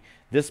theory,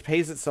 this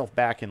pays itself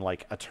back in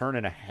like a turn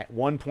and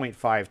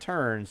 1.5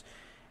 turns,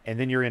 and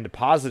then you're into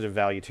positive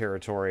value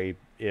territory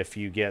if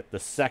you get the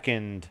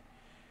second.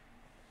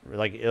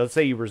 Like, let's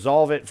say you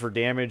resolve it for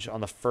damage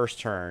on the first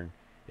turn,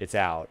 it's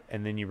out,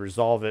 and then you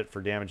resolve it for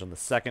damage on the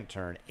second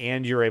turn,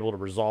 and you're able to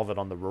resolve it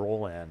on the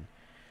roll in.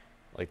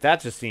 Like,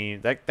 that just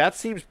seems that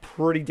seems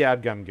pretty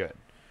dadgum good.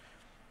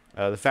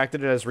 The fact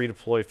that it has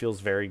redeploy feels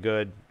very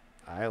good.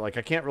 I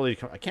can't really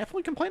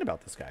complain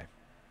about this guy.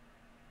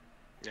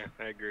 Yeah,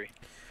 I agree.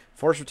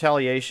 Force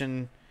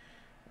retaliation,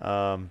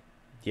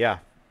 yeah,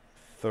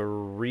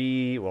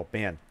 3. Well,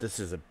 man, this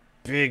is a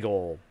big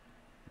ol'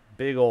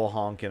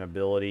 honkin'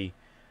 ability.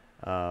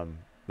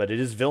 But it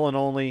is villain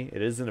only.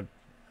 It isn't a.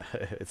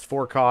 It's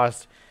 4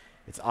 cost.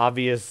 It's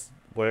obvious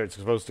where it's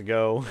supposed to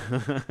go.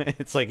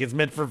 It's like it's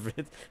meant for.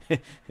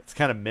 It's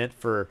kind of meant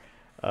for.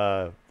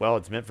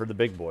 It's meant for the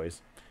big boys.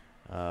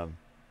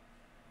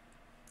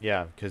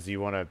 Yeah, because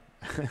you want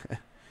to.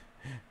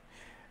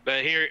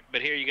 But here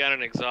you got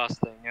an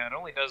exhaust thing. Yeah, it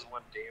only does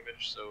 1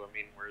 damage, so I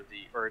mean,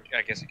 or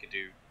I guess it could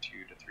do 2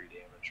 to 3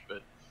 damage,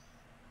 but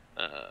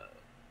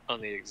on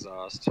the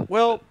exhaust.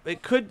 Well,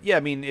 it could. Yeah, I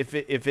mean, if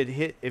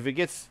it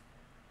gets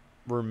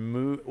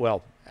removed.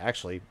 Well,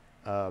 actually,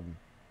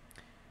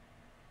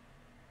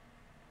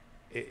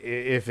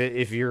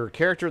 if your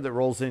character that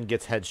rolls in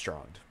gets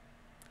headstronged,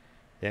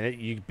 then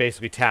you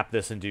basically tap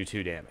this and do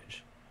 2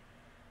 damage.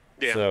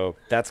 Yeah. So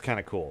that's kind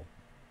of cool.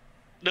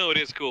 No, it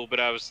is cool, but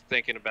I was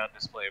thinking about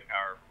display of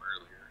power from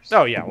earlier.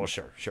 So. Oh yeah, well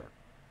sure.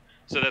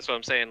 So that's what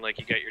I'm saying. Like,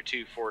 you got your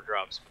 2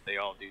 4-drops, but they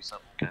all do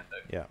something kind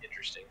of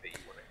interesting that you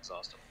want to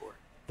exhaust them for.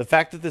 The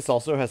fact that this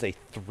also has a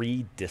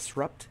 3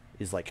 disrupt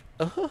is like,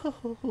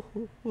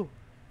 oh,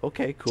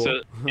 okay, cool.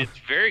 So it's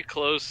very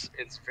close.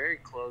 It's very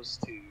close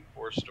to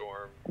Force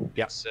Storm,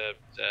 except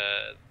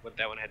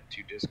that one had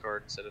 2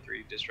 discard instead of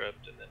 3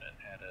 disrupt, and then it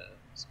had a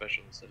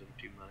special instead of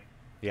 2 money.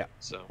 Yeah.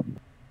 So,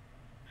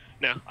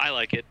 no, I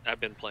like it. I've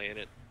been playing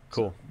it.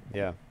 Cool. So.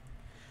 Yeah.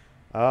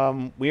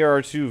 We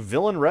are to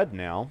Villain Red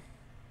now.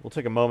 We'll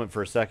take a moment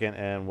for a second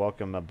and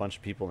welcome a bunch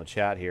of people in the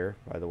chat here.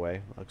 By the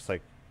way, looks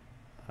like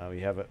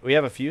we have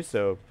a few.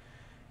 So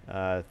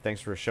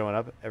thanks for showing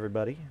up,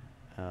 everybody.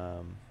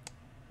 But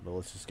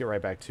let's just get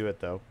right back to it,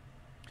 though.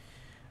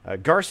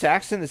 Gar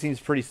Saxon, it seems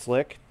pretty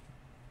slick.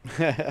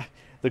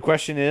 The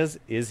question is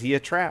he a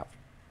trap?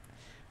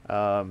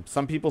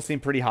 Some people seem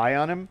pretty high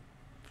on him.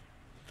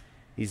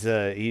 He's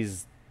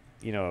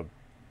you know,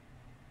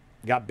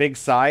 got big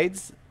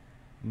sides,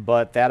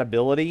 but that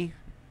ability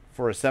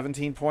for a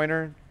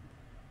 17-pointer,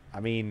 I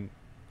mean,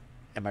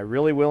 am I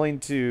really willing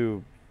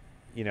to,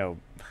 you know,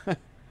 am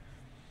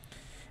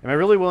I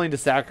really willing to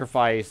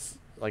sacrifice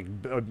like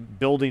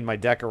building my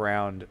deck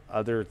around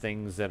other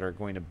things that are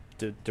going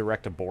to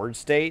direct a board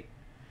state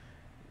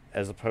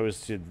as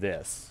opposed to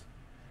this?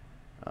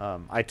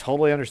 I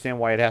totally understand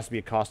why it has to be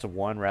a cost of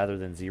 1 rather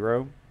than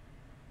 0.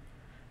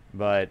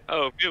 But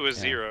if it was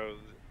 0,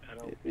 I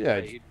don't. Yeah,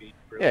 he'd be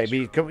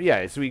really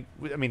yeah. So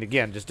I mean,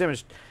 again, just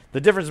the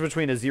difference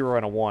between a 0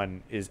 and a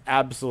 1 is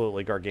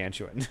absolutely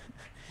gargantuan,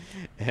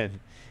 and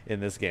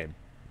in this game.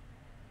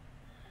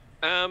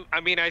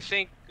 I mean, I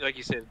think, like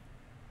you said,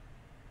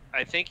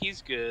 I think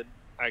he's good.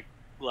 I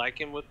like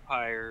him with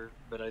Pyre,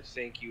 but I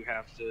think you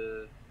have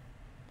to.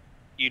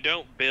 You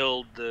don't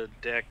build the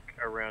deck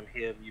around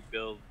him. You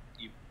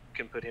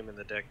can put him in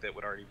the deck that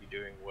would already be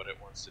doing what it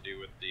wants to do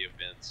with the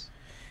events.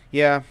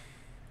 Yeah,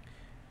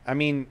 I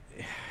mean,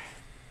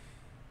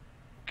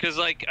 because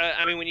like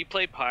I mean, when you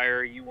play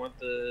Pyre, you want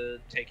the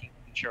taking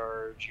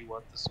charge, you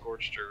want the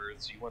Scorched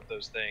Earths, you want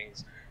those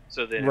things.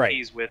 So then if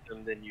he's with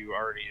them, then you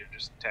already are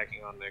just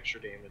tacking on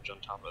extra damage on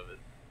top of it.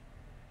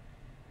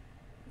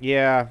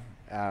 Yeah,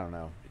 I don't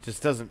know. It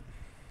just doesn't.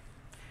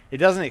 It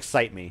doesn't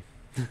excite me.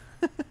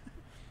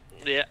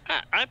 Yeah,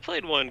 I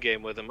played one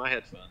game with him. I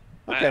had fun.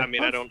 Okay, I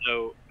mean, I don't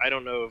know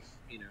if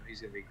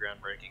he's gonna be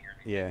groundbreaking or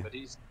anything. Yeah. But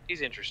he's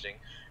interesting,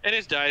 and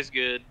his die's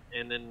good.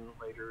 And then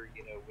later,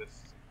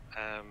 with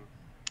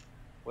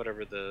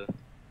whatever the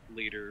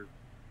leader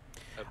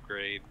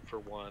upgrade for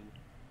 1.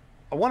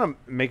 I want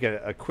to make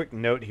a quick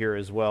note here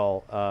as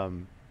well.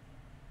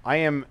 I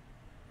am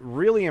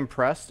really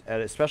impressed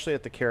especially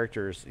at the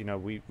characters.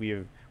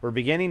 We're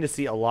beginning to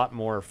see a lot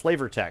more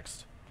flavor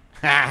text,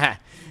 and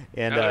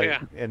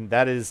and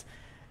that is,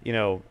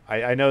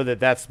 I know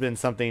that's been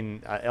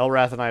something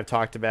Elrath and I have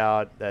talked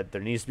about, that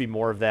there needs to be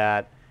more of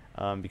that,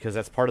 because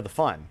that's part of the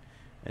fun,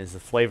 is the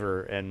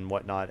flavor and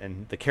whatnot,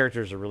 and the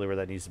characters are really where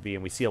that needs to be,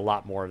 and we see a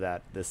lot more of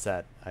that this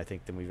set, I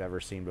think, than we've ever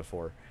seen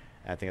before.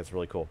 And I think that's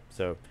really cool.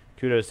 So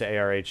kudos to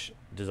ARH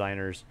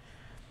designers.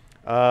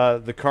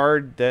 The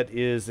card that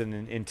is an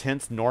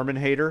intense Norman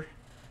hater,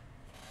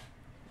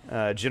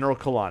 General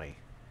Kalani.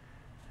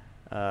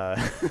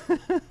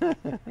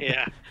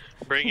 Yeah,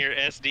 bring your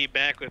SD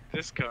back with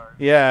this card.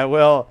 Yeah,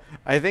 well,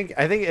 I think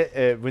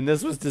when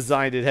this was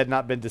designed, it had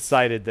not been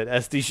decided that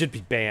SD should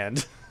be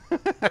banned.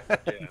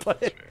 Yeah,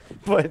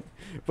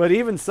 but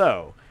even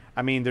so,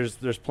 I mean,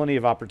 there's plenty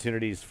of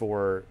opportunities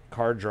for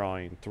card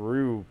drawing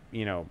through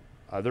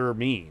other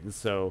means.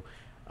 So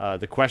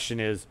the question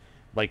is,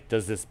 like,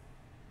 is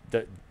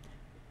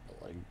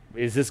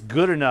this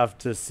good enough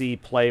to see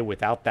play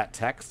without that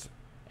text,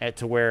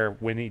 to where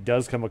when he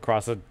does come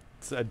across a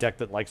deck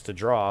that likes to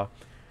draw,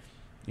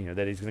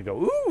 that he's going to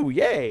go, ooh,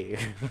 yay.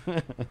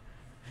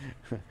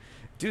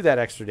 Do that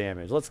extra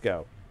damage. Let's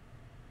go.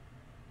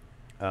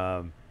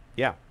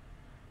 Yeah.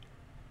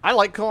 I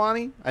like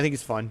Kalani. I think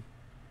he's fun.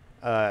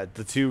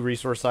 The 2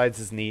 resource sides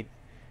is neat.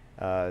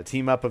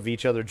 Team up of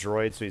each other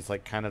droids, so he's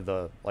like kind of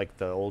the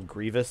old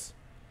Grievous.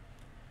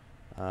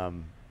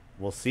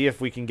 We'll see if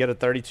we can get a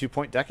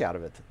 32-point deck out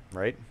of it,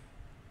 right?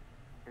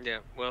 Yeah.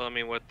 Well, I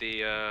mean, what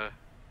the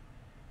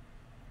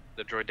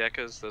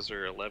Droidecas, those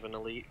are 11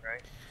 elite,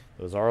 right?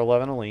 Those are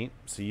 11 elite,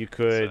 so you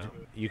could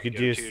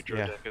use 2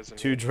 Droidecas,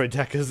 2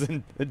 Droidecas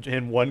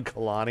and 1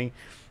 Kalani.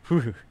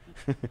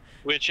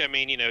 Which, I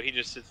mean, he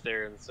just sits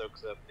there and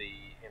soaks up the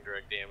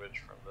indirect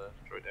damage from the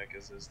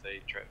Droidecas as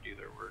they try to do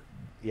their work.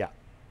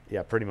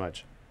 Yeah, pretty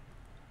much.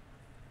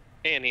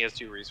 And he has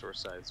 2 resource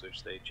sides,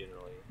 which they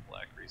generally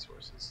lack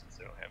resources since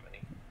they don't have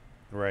any.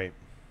 Right.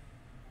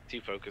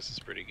 2 focus is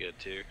pretty good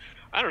too.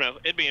 I don't know.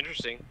 It'd be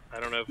interesting. I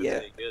don't know if it's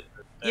any good,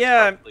 but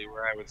that's probably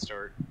where I would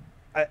start.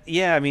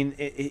 Yeah, I mean,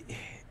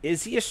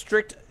 is he a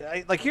strict...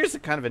 here's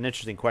kind of an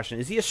interesting question.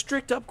 Is he a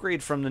strict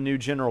upgrade from the new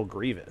General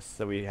Grievous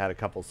that we had a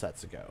couple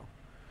sets ago?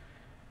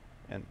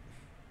 And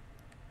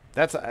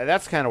that's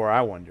kind of where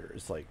I wonder.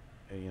 It's like,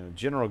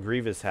 General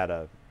Grievous had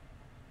a...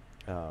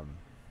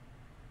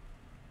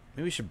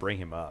 maybe we should bring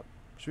him up.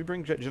 Should we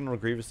bring General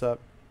Grievous up?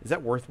 Is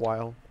that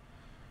worthwhile?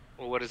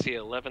 Well, what is he?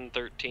 11,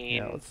 13.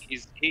 Yeah,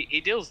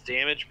 he deals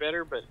damage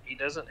better, but he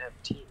doesn't have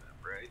team up,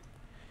 right?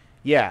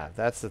 Yeah,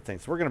 that's the thing.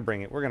 So we're gonna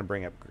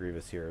bring up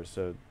Grievous here.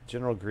 So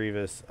General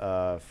Grievous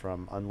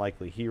from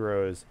Unlikely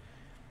Heroes.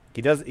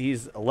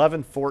 He's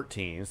 11,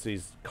 14, so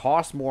he's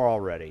cost more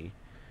already.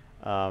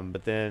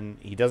 But then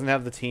he doesn't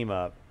have the team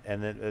up,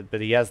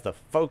 but he has the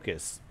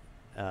focus.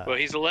 Well,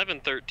 he's 11,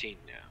 13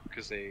 now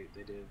because they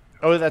did.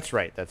 Oh, that's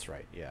right.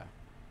 Yeah.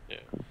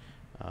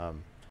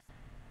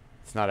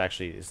 It's not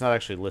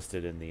actually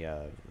listed in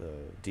the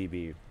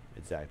DB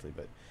exactly,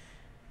 but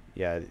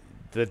yeah,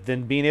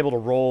 then being able to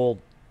roll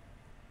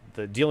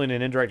the dealing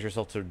an indirect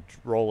yourself to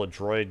roll a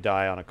droid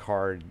die on a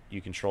card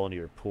you control into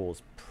your pool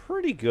is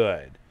pretty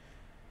good.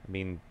 I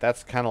mean,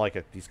 that's kind of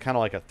like he's kind of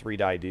like a 3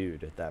 die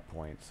dude at that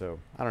point. So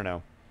I don't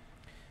know.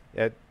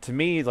 To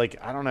me, like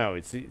I don't know.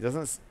 It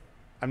doesn't.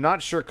 I'm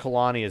not sure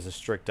Kalani is a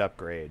strict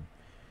upgrade.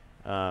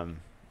 Um,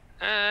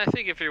 I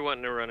think if you're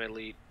wanting to run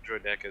elite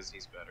droidecas,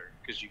 he's better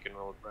because you can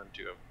run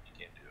 2 of them. You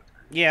can't do it.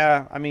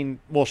 yeah, I mean,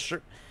 well,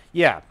 sure.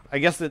 Yeah, I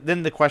guess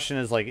then the question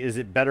is like, is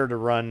it better to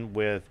run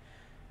with,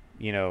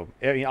 I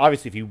mean,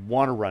 obviously if you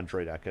want to run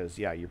droidecas,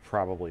 yeah, you're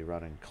probably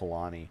running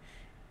Kalani.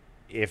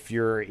 If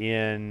you're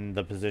in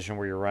the position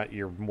where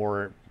you're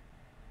more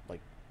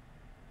like,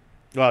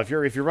 well, if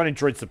you're running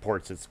droid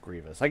supports, it's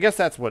Grievous. I guess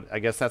that's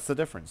the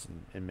difference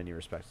in many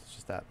respects. It's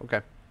just that.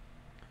 Okay.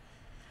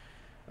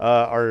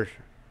 Our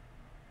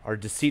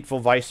deceitful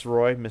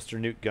viceroy, Mr.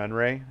 Newt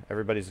Gunray.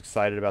 Everybody's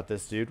excited about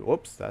this dude.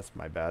 Whoops, that's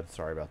my bad.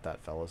 Sorry about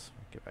that, fellas.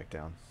 Get back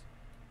down.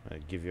 I'm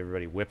gonna give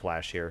everybody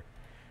whiplash here.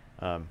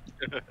 Um,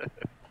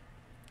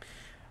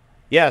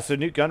 Yeah, so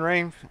Newt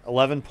Gunray,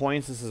 11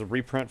 points. This is a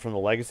reprint from the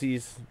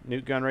Legacies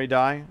Newt Gunray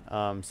die.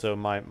 So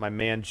my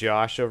man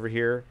Josh over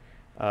here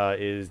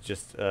is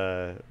just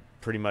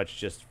pretty much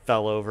just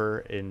fell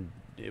over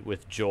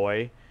with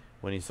joy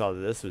when he saw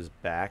that this was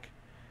back.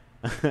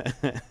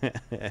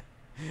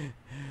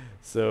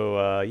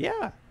 So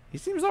yeah, he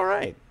seems all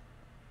right.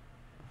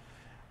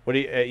 What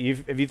do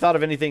have you thought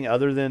of anything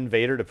other than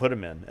Vader to put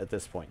him in at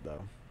this point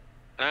though?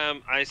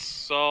 I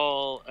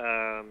saw.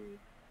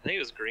 I think it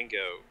was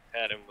Gringo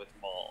had him with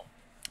Maul.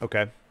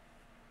 Okay.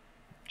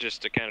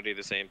 Just to kind of do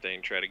the same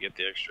thing, try to get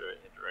the extra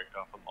indirect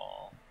off of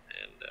Maul,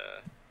 and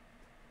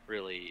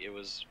really, it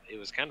was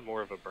kind of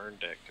more of a burn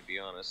deck, to be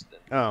honest.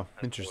 Than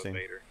interesting.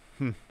 Vader.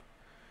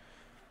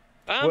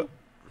 What?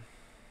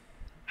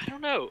 I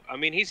don't know. I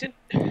mean, he's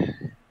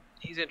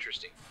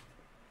interesting.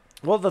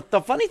 Well,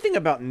 the funny thing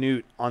about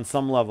Newt on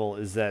some level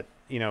is that,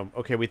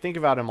 okay, we think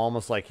about him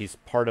almost like he's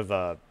part of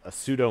a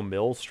pseudo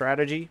mill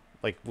strategy,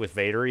 like with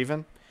Vader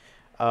even.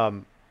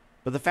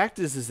 But the fact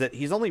is that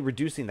he's only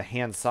reducing the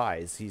hand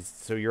size.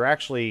 So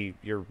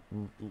you're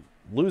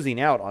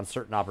losing out on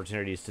certain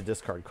opportunities to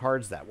discard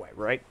cards that way,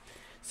 right?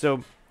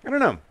 So I don't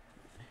know.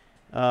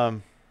 I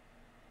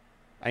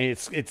mean,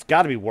 it's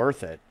got to be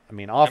worth it. I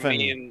mean,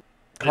 often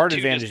card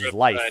advantage is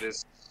life. That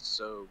is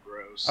so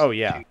gross. Oh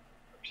yeah.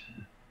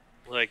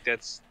 Like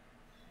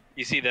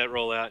you see that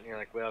roll out and you're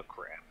like, well,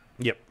 crap.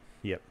 Yep.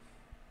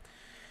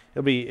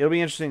 It'll be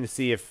interesting to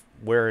see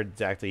where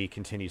exactly he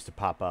continues to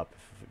pop up.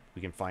 If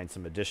we can find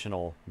some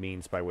additional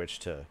means by which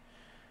to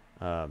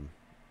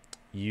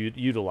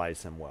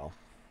utilize him well.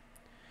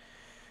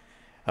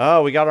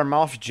 Oh, we got our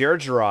Moff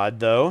Jerjerrod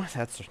though.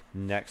 That's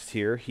next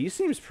here. He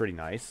seems pretty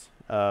nice.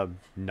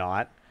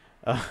 Not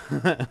a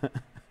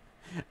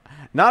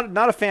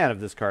fan of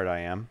this card. I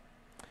am.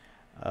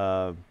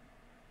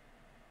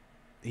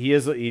 He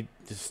is a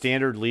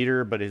standard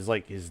leader, but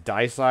his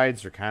die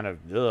sides are kind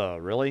of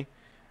really.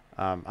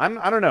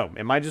 I don't know.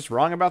 Am I just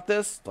wrong about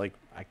this? Like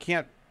I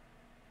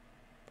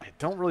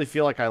don't really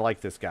feel like I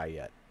like this guy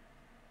yet.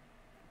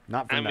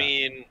 Not for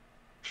mean,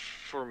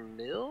 for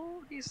Mill,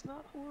 he's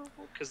not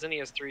horrible because then he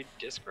has 3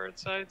 discard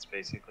sides,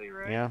 basically,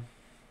 right? Yeah.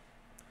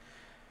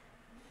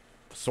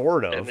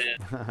 Sort of. Then,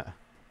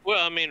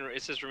 well, I mean,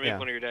 it says remove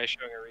one of your dice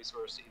showing a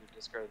resource to either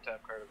discard the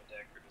top card of a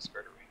deck or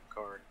discard a random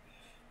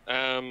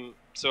card.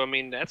 So I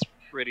mean that's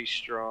pretty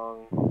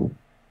strong.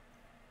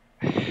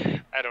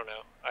 I don't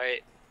know.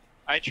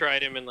 I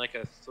tried him in like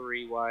a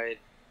 3 wide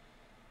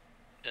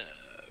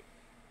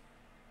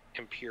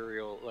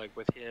Imperial, like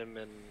with him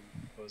and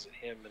what was it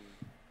him and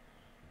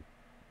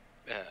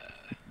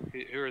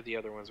who are the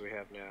other ones we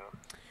have now?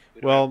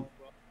 Well,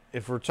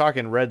 if we're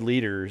talking red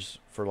leaders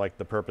for like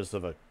the purpose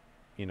of a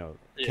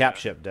cap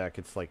ship deck,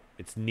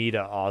 it's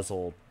Nita,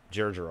 Ozzel,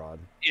 Jerjerrod.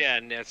 Yeah,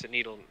 and that's a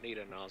Nita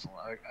nozzle.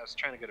 I was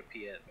trying to go to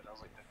Piet, but I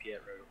was like, the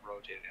Piet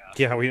rotated out.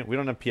 Yeah, we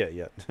don't have Piet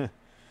yet. Yeah,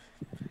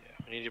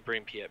 we need to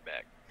bring Piet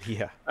back.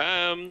 Yeah.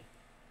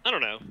 I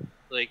don't know.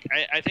 Like,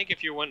 I think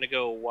if you're wanting to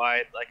go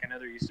wide, like I know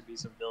there used to be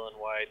some villain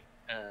wide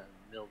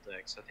mill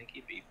decks. I think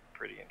he'd be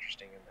pretty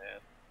interesting in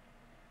that.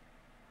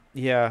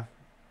 Yeah.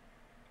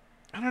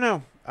 I don't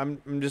know.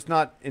 I'm just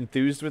not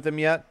enthused with him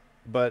yet,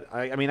 but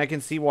I mean I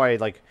can see why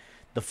like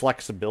the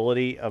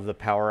flexibility of the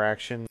power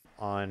action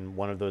on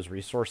one of those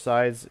resource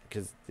sides,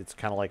 because it's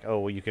kind of like, oh,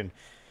 well, you can,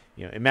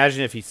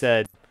 imagine if he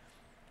said,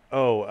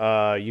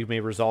 oh, you may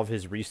resolve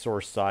his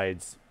resource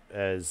sides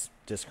as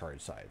discard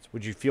sides.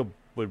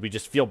 Would we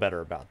just feel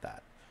better about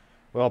that?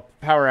 Well,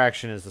 power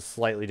action is a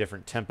slightly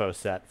different tempo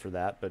set for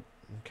that, but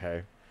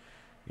okay,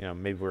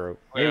 maybe we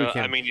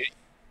can. I mean,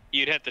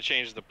 you'd have to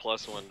change the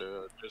 +1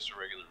 to just a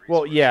regular resource.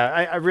 Well, yeah,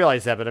 I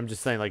realize that, but I'm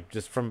just saying, like,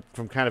 just from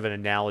kind of an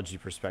analogy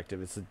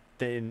perspective, it's a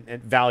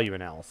value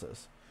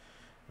analysis.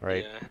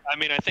 Right. Yeah, I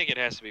mean, I think it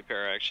has to be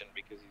power action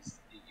because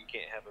you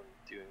can't have him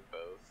doing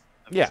both.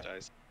 Yeah.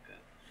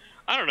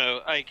 I don't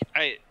know.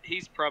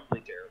 He's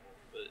probably terrible,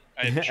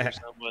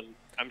 but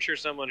I'm sure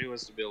someone who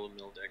wants to build a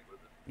mill deck with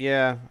it.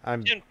 Yeah,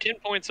 10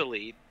 points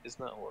elite is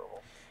not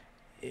horrible.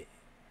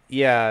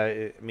 Yeah,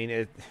 I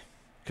mean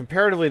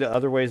comparatively to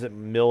other ways that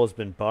mill has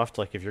been buffed.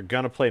 Like if you're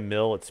gonna play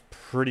mill, it's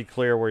pretty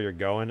clear where you're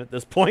going at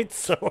this point.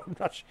 So I'm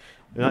not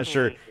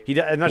sure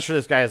I'm not sure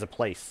this guy has a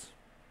place.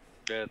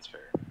 That's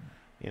fair.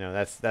 You know,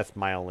 that's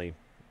my only,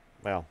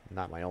 well,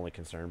 not my only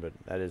concern, but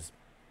that is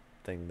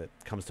thing that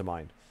comes to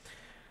mind.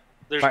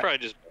 There's probably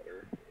just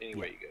better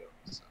anyway you go.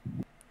 So.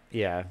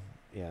 Yeah,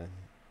 yeah.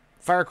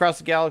 Fire across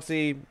the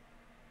galaxy.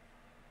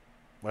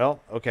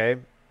 Well, okay.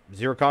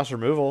 0 cost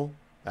removal.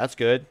 That's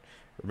good.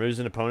 Removes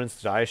an opponent's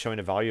die showing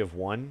a value of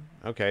 1.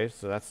 Okay,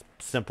 so that's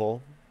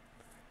simple.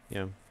 You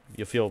know,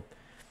 you'll feel.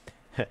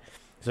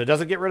 So it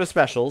doesn't get rid of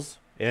specials,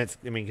 and it's,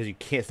 I mean, because you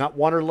can't. It's not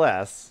 1 or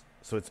less,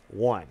 so it's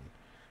 1.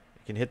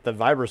 It can hit the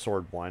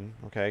Vibrasword 1.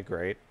 Okay,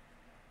 great.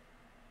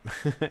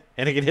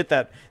 And it can hit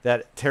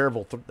that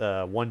terrible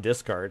 1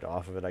 discard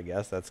off of it. I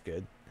guess that's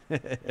good.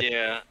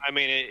 Yeah, I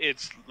mean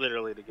it's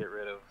literally to get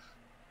rid of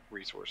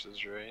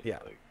resources, right? Yeah.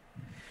 Like,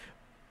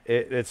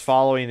 it's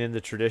following in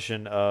the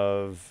tradition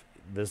of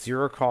the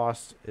 0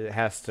 cost. It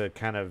has to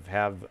kind of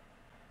have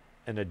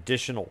an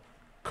additional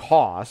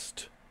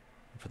cost.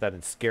 Put that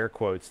in scare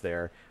quotes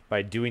there,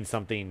 by doing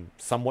something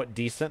somewhat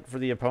decent for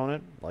the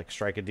opponent, like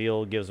strike a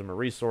deal, gives them a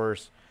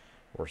resource,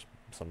 or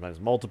sometimes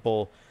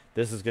multiple.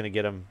 This is going to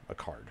get them a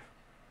card.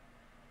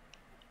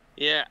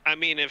 Yeah, I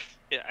mean, if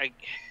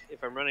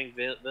I'm running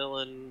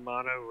villain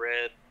mono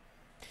red,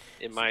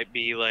 it might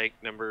be like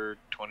number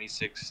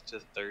 26 to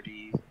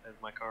 30 as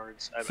my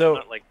cards. I'm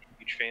not like a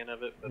huge fan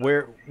of it.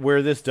 But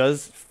where this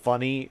does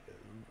funny,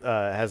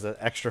 has an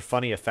extra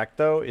funny effect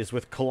though, is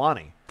with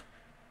Kalani.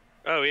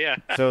 Oh yeah.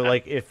 So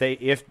like if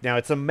now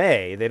it's a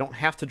May, they don't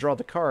have to draw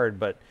the card,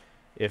 but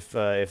if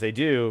they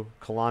do,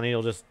 Kalani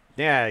will just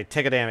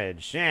take a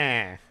damage.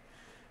 Yeah.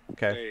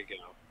 Okay. There you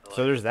go.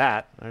 So there's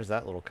that. There's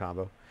that little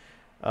combo.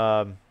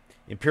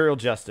 Imperial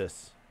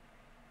Justice.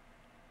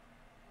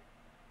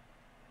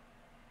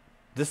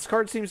 This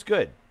card seems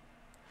good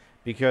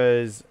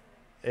because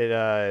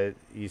it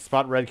you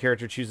spot red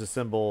character, choose a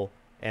symbol,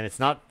 and it's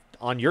not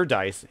on your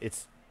dice.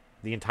 It's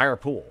the entire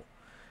pool.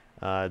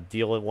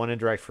 Deal 1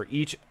 indirect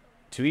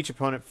to each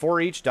opponent for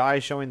each die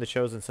showing the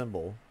chosen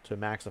symbol to a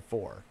max of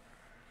 4.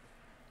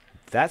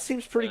 That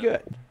seems pretty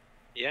good.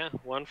 Yeah,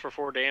 1 for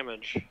 4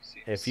 damage.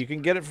 If you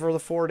can get it for the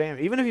 4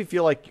 damage, even if you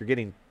feel like you're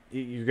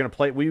gonna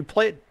play, will you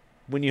play it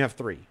when you have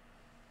 3?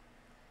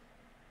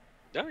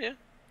 Oh yeah,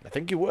 I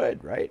think you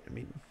would, right?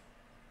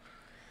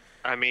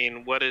 I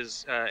mean, what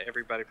is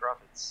everybody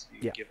profits?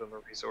 You give them a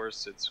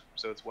resource. It's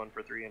 1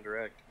 for 3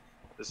 indirect.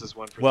 This is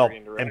 1 for 3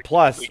 indirect. And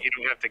plus, you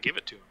don't have to give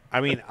it to them. I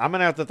mean, I'm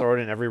gonna have to throw it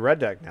in every red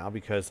deck now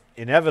because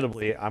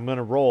inevitably I'm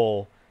gonna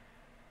roll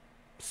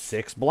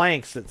 6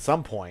 blanks at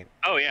some point.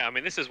 Oh yeah, I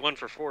mean this is 1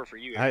 for 4 for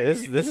you.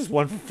 This is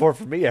 1 for 4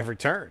 for me every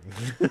turn.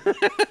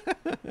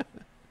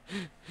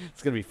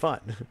 It's gonna be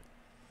fun.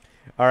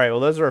 All right, well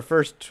those are our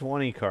first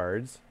 20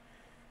 cards.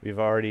 We've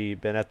already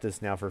been at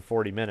this now for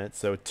 40 minutes,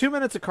 so 2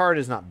 minutes a card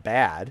is not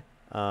bad.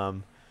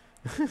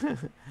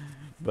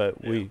 But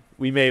yeah.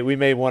 we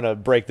may want to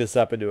break this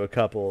up into a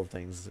couple of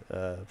things,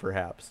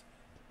 perhaps.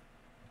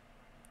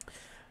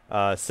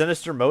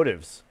 Sinister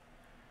Motives.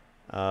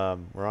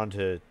 We're on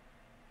to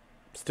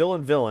still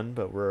in villain,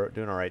 but we're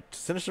doing all right.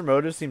 Sinister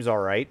Motives seems all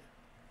right.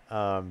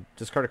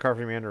 Discard a card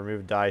from your hand to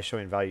remove a die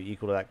showing value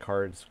equal to that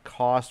card's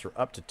cost, or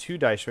up to 2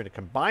 die showing a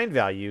combined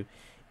value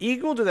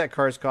equal to that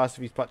card's cost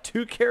if you spot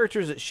 2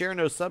 characters that share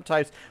no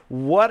subtypes.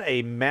 What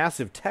a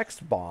massive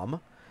text bomb.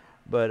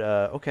 But,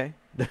 okay.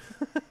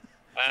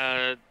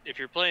 If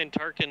you're playing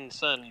Tarkin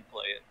Sun, you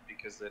play it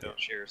because they don't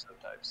share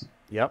subtypes.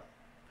 Yep.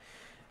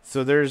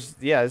 So there's,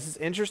 this is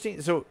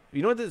interesting. So,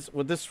 you know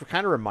what this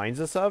kind of reminds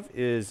us of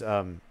is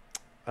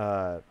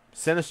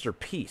Sinister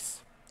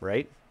Peace,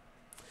 right?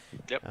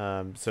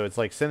 Yep. So it's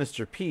like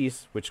Sinister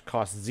Peace, which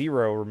costs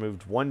 0,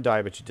 removed 1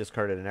 die, but you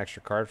discarded an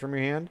extra card from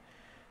your hand.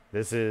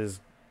 This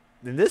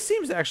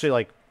seems actually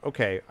like,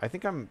 okay, I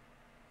think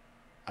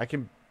I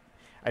can,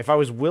 if I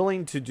was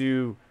willing to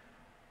do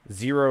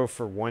 0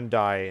 for 1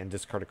 die and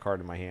discard a card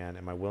in my hand,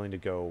 am I willing to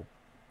go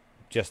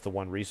just the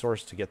 1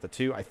 resource to get the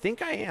 2? I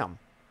think I am.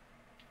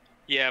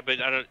 Yeah, but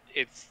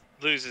it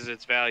loses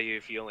its value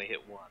if you only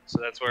hit 1.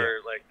 So that's where,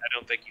 like, I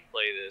don't think you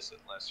play this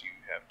unless you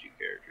have 2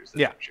 characters that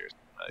don't share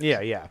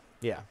subtypes.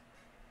 Yeah.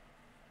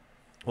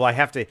 Well, I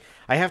have to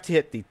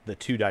hit the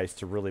 2 dice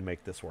to really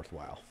make this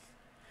worthwhile.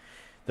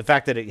 The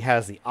fact that it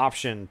has the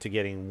option to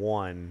getting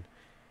 1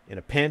 in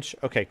a pinch,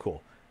 okay,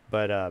 cool.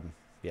 But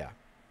yeah.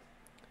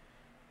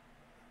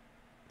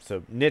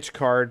 So niche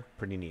card,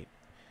 pretty neat.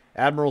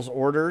 Admiral's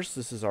Orders.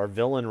 This is our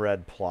villain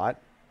red plot.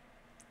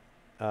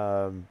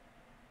 Have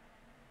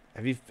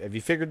you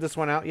figured this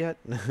one out yet?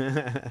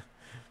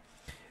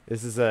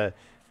 This is a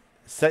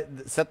set.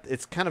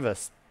 It's kind of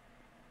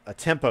a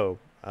tempo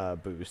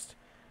boost.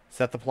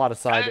 Set the plot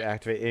aside to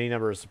activate any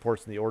number of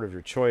supports in the order of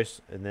your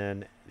choice, and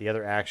then the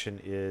other action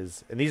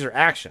is, and these are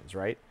actions,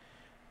 right?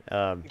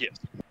 Yes.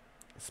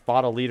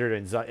 spot a leader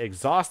to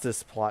exhaust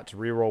this plot to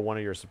reroll one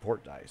of your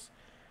support dice.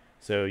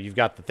 So you've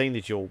got the thing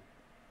that you'll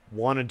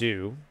want to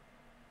do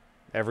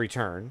every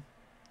turn,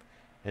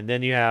 and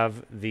then you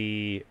have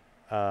the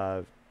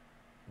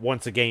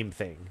once a game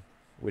thing,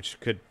 which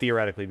could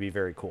theoretically be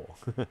very cool.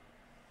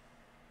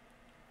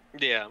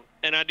 Yeah,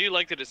 and I do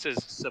like that it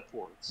says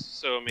supports.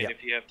 So, I mean, Yep.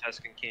 if you have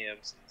Tuscan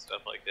cams and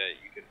stuff like that,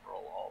 you can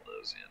roll all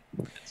those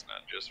in. It's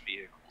not just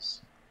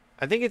vehicles.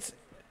 I think it's,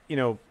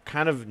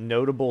 kind of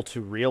notable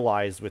to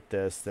realize with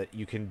this that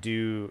you can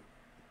do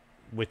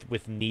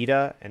with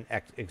Nita and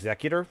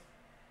Executor.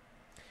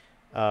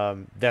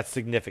 That's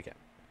significant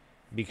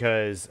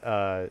because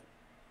the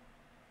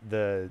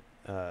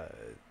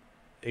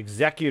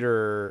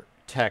Executor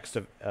text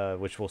of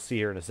which we'll see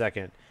here in a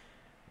second.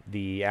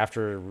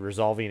 After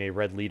resolving a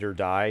red leader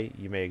die,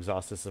 you may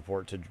exhaust the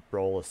support to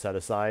roll a set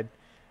aside.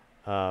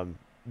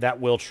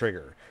 That will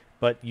trigger,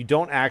 but you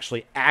don't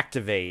actually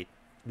activate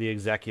the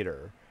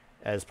Executor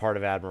as part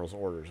of Admiral's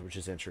orders, which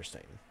is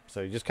interesting. So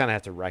you just kind of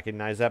have to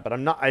recognize that. But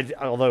I'm not.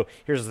 Although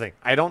here's the thing,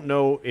 I don't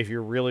know if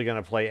you're really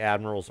going to play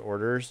Admiral's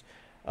orders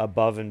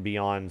above and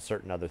beyond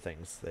certain other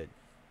things that,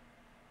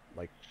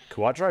 like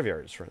Kuat drive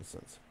yards, for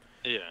instance.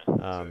 Yeah.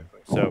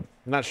 Exactly. So I'm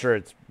not sure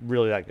it's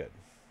really that good.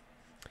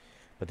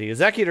 But the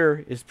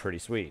Executor is pretty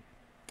sweet.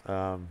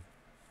 I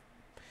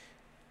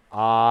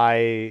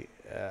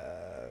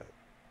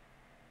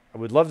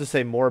would love to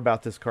say more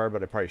about this card,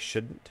 but I probably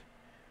shouldn't.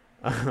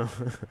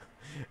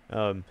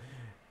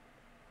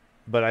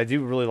 But I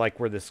do really like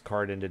where this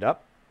card ended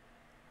up,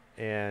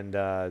 and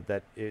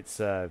that it's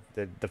the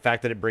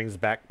fact that it brings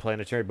back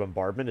planetary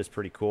bombardment is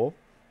pretty cool.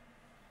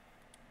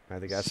 I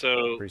think that's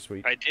pretty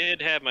sweet. I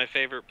did have my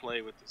favorite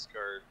play with this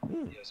card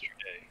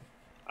yesterday.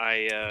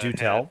 I do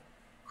tell.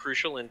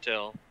 Crucial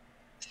intel,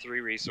 3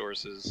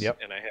 resources, yep.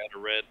 And I had a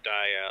red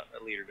die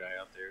a leader die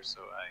out there, so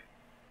I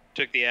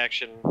took the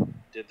action,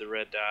 did the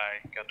red die,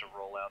 got to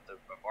roll out the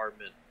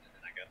bombardment, and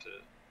then I got to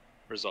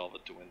resolve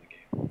it to win the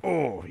game.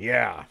 Oh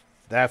yeah,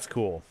 that's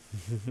cool.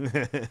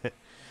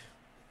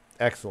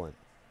 Excellent.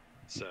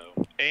 So,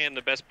 and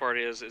the best part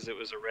is it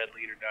was a red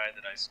leader die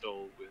that I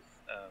stole with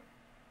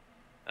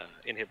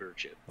inhibitor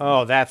chip.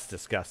 Oh, that's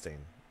disgusting.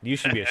 You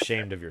should be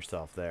ashamed of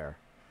yourself there.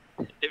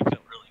 It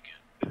felt really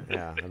good.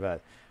 Yeah, I bet.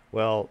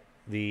 Well,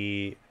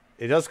 it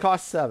does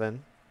cost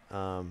 7.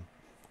 Can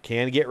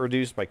get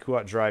reduced by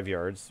Kuat drive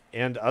yards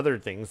and other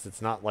things.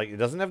 It's not like it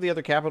doesn't have the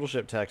other capital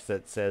ship text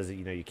that says that,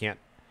 you can't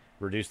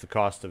reduce the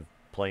cost of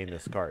playing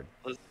this card.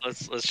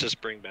 Let's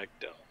just bring back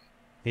Delve.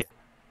 Yeah.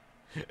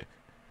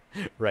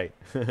 Right.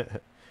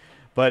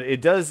 But it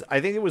does.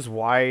 I think it was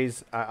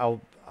wise.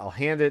 I'll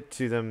hand it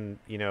to them.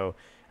 I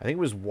think it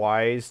was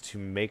wise to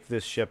make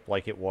this ship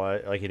like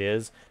it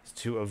is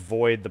to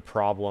avoid the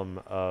problem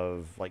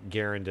of like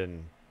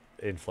Garandon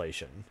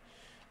inflation.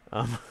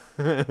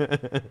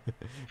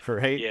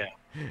 Right? Yeah.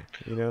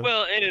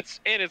 Well, and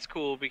it's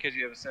cool because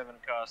you have a 7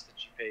 cost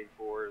that you paid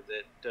for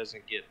that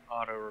doesn't get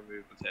auto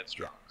removed with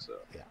Headstrong. Yeah. So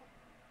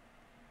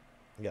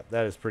Yeah,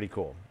 that is pretty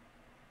cool.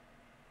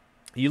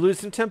 You lose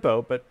some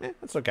tempo, but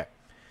that's okay.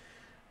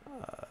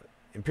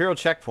 Imperial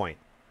Checkpoint.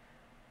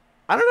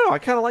 I don't know. I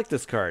kind of like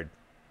this card.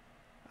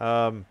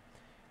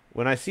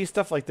 When I see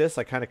stuff like this,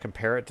 I kind of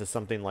compare it to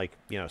something like,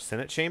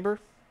 Senate Chamber.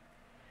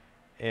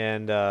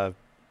 And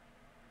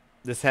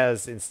this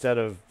has, instead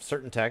of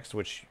certain text,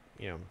 which,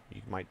 you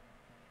might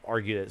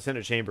argue that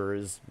Senate Chamber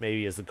is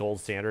the gold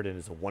standard and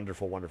is a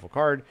wonderful, wonderful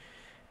card.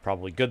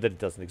 Probably good that it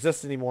doesn't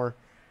exist anymore.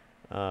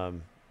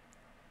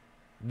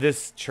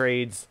 This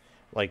trades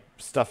like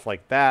stuff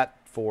like that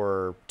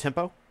for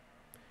tempo.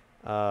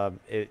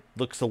 It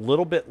looks a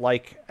little bit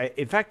like,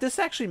 in fact, this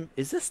actually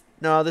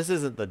no, this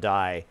isn't the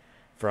die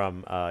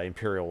from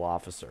Imperial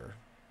Officer.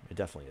 It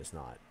definitely is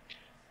not.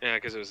 Yeah,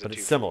 because it was. But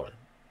it's similar.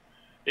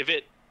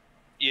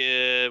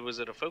 Was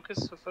it a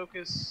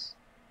focus?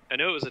 I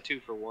know it was a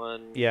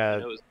 2-for-1. Yeah. I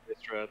know it was a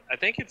disrupt. I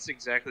think it's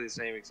exactly the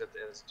same except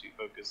it has 2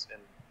 focus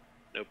and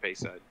no pay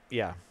side.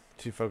 Yeah,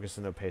 2 focus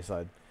and no pay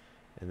side,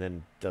 and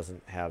then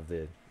doesn't have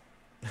the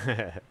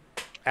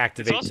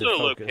activate. It's also a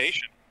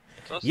location.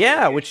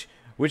 Yeah, location.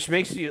 Which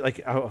makes you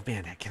like, oh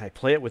man, can I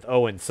play it with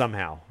Owen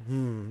somehow?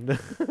 How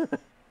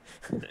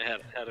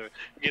to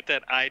get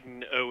that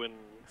Iden Owen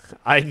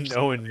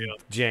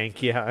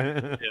jank?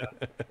 Yeah.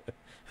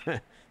 Yeah.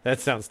 That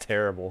sounds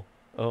terrible.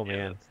 Oh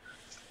man.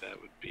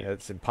 That would be. Yeah,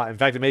 in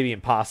fact, it may be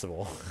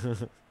impossible.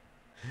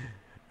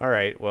 All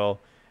right, well,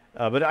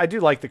 but I do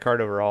like the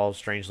card overall.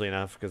 Strangely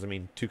enough, because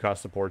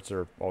 2-cost supports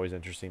are always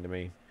interesting to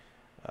me.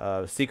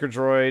 Seeker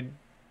Droid.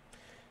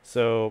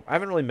 So I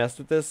haven't really messed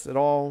with this at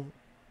all.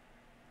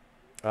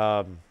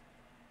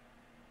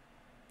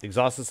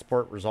 Exhausted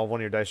support. Resolve one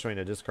of your dice showing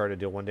a discard to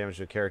deal 1 damage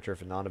to a character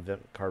if a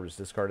non-event card was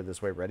discarded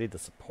this way. Ready to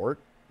support.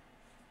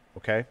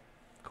 Okay,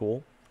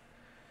 cool.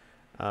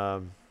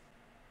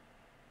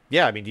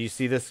 Yeah, do you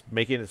see this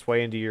making its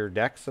way into your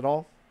decks at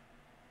all?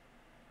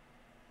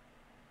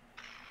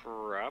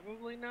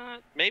 Probably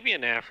not. Maybe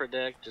an Afra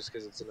deck, just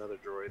because it's another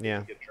droid that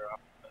you get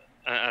dropped.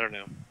 I don't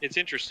know. It's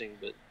interesting,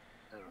 but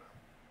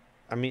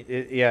I don't know.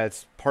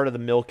 It's part of the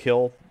mill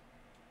kill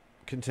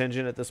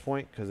contingent at this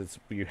point because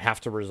you have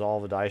to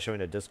resolve a die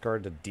showing a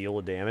discard to deal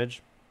a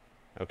damage.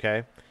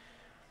 Okay.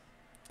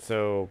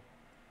 So,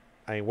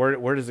 I mean,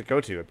 where does it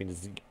go to? I mean,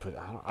 does it put,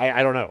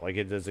 I don't know. Like,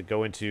 does it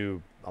go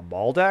into a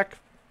Maul deck?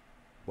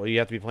 Well, you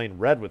have to be playing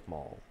red with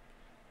Maul.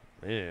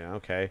 Yeah,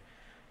 okay.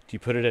 Do you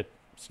put it at?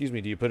 Excuse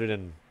me. Do you put it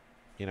in?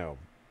 You know,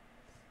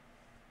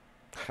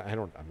 I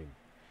mean,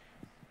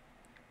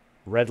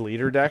 red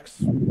leader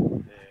decks.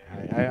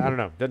 I don't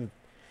know.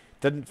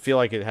 Doesn't feel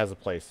like it has a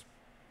place.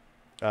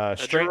 A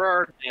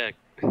Gerard deck.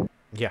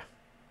 Yeah.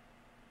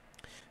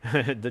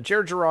 The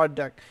Gerard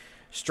deck.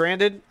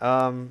 Stranded.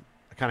 I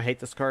kind of hate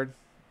this card.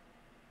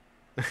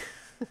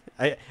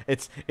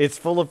 It's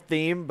full of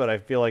theme, but I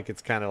feel like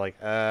it's kind of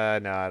like no,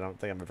 I don't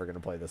think I'm ever gonna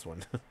play this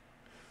one.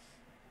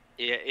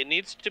 Yeah, it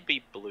needs to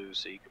be blue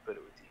so you can put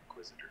it with the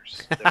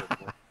Inquisitors. That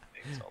would work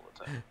things all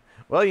the time.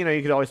 Well, you know,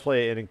 you could always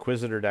play an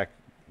Inquisitor deck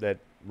that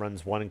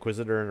runs one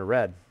Inquisitor and a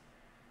red.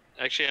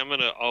 Actually, I'm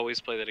gonna always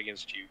play that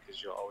against you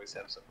because you'll always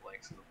have some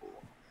blanks in the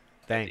pool.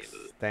 Thanks.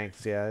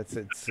 Yeah,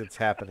 it's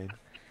happening.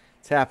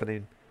 It's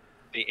happening.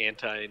 The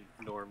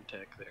anti-norm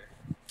tech there.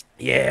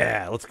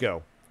 Yeah, let's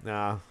go.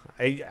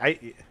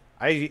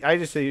 I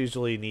just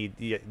usually need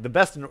the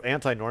best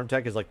anti-norm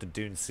tech is like the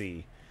Dune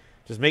C.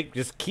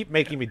 Just keep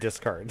making me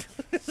discard.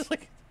 It's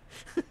like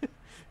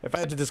if I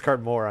have to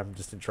discard more, I'm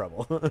just in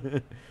trouble.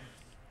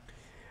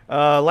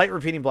 Light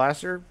Repeating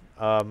Blaster.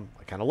 I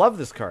kind of love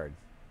this card.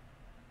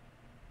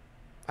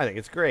 I think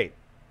it's great.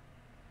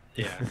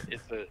 Yeah,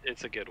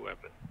 it's a good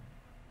weapon.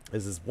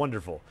 This is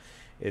wonderful.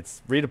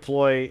 It's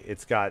redeploy.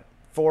 It's got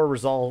 4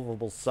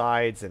 resolvable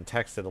sides and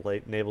text that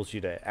enables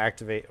you to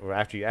activate, or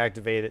after you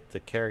activate it, the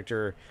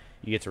character,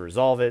 you get to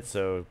resolve it.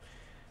 So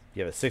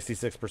you have a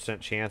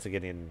 66% chance of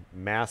getting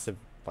massive,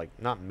 like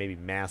not maybe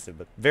massive,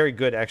 but very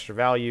good extra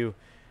value.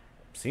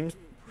 Seems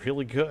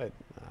really good.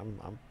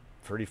 I'm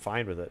pretty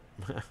fine with it.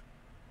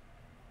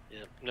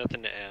 Yeah,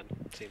 nothing to add.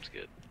 Seems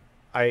good.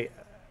 I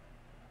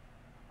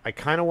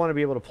kind of want to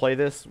be able to play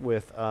this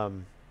with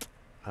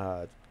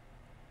Cara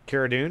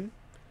Dune.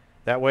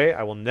 That way,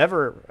 I will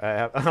never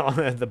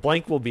the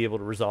blank will be able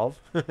to resolve.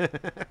 Oh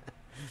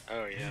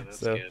yeah, that's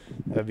so good.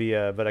 That'd be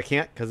but I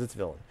can't because it's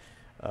villain.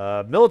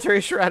 Military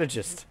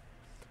Strategist.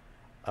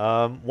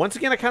 Once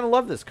again, I kind of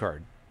love this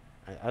card.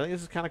 I think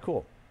this is kind of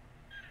cool.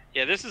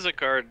 Yeah, this is a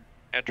card.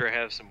 After I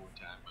have some more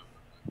time, I'm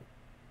gonna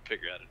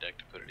figure out a deck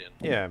to put it in.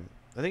 Yeah,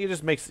 I think it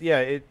just makes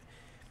it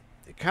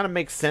kind of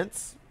makes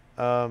sense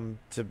to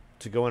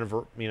go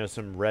into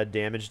some red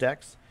damage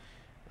decks.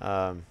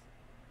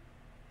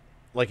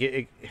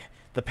 Like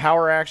the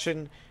power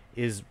action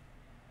is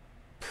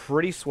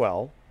pretty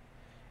swell,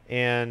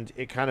 and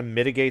it kind of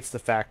mitigates the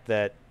fact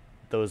that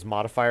those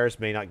modifiers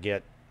may not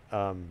get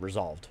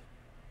resolved,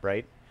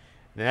 right?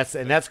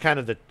 And that's kind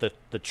of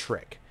the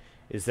trick,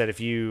 is that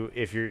if you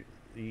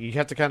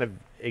have to kind of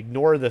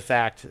ignore the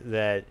fact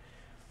that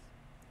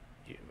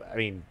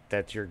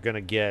that you're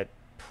gonna get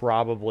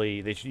probably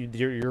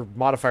your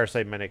modifier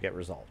side might not get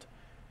resolved.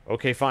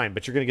 Okay, fine,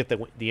 but you're gonna get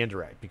the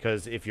indirect,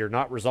 because if you're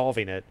not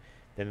resolving it,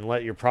 then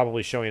you're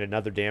probably showing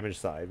another damage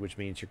side, which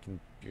means you're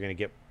gonna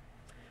get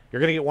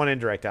one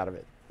indirect out of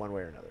it, one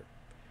way or another.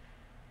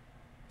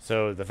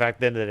 So the fact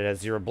then that it has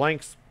 0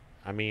 blanks,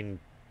 I mean,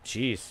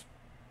 geez,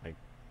 like,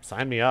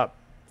 sign me up.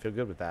 Feel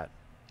good with that.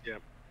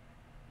 Yep.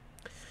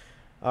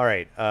 All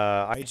right,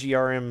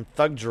 IGRM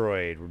Thug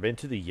Droid. We're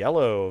into the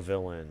yellow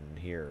villain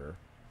here.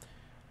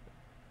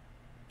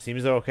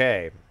 Seems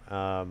okay.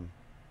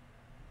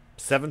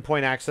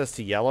 7-point access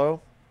to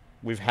yellow.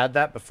 We've had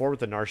that before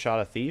with the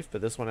Narshada Thief,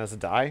 but this one has a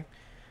die.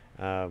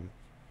 Yeah,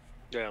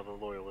 the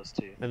Loyalist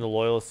too. And the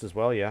Loyalist as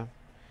well, yeah.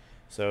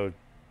 So,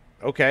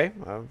 okay.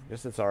 I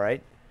guess it's all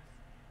right.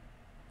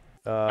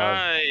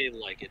 I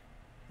like it.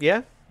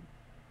 Yeah?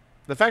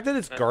 The fact that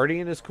it's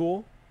Guardian is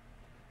cool.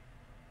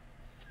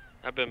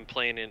 I've been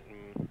playing it,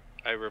 and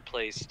I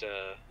replaced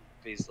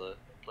Vizsla,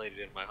 played it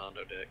in my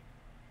Hondo deck.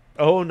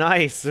 Oh,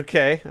 nice.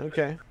 Okay,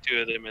 okay. 2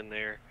 of them in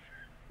there.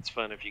 It's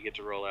fun if you get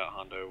to roll out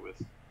Hondo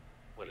with,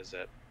 what is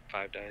that,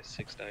 5 dice,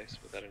 6 dice,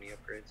 without any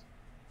upgrades.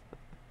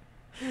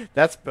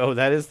 That's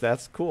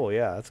cool.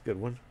 Yeah, that's a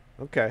good one.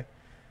 Okay.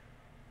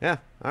 Yeah,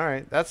 all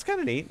right. That's kind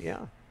of neat,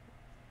 yeah.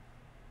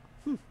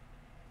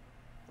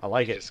 I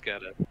like it. You just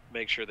gotta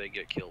make sure they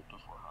get killed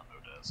before Hondo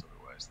does,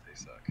 otherwise they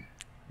suck.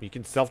 You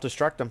can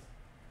self-destruct them.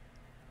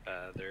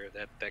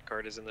 That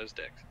card is in those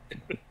decks.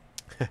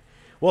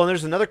 Well, and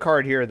there's another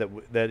card here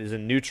that is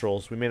in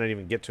neutrals. We may not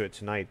even get to it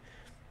tonight.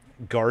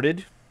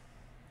 Guarded.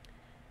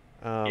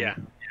 Yeah,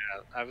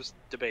 I was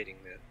debating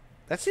that.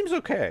 That seems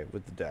okay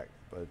with the deck,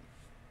 but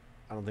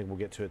I don't think we'll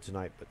get to it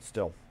tonight. But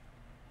still,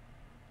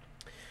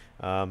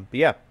 but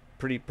yeah,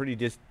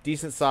 pretty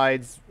decent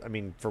sides. I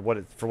mean, for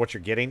what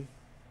you're getting,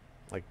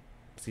 like,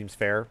 seems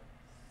fair.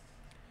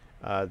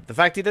 The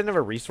fact he didn't have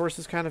a resource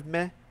is kind of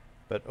meh,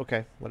 but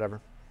okay,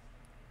 whatever.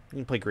 You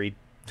can play greed.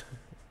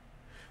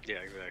 Yeah,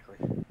 exactly.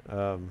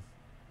 All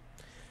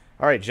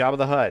right, Jabba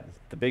the Hutt,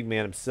 the big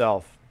man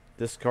himself.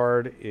 This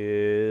card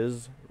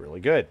is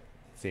really good,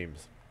 it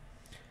seems.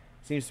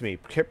 Seems to me.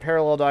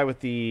 Parallel die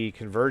with the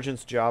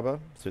Convergence Jabba,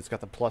 so it's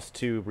got the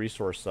 +2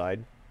 resource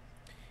side.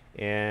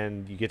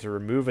 And you get to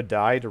remove a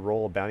die to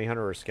roll a Bounty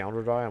Hunter or a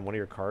Scoundrel die on one of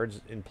your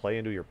cards in play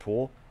into your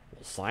pool.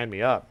 Well, sign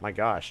me up. My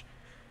gosh.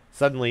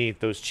 Suddenly,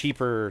 the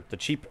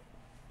cheap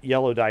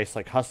yellow dice,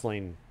 like,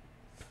 hustling.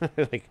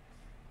 Like,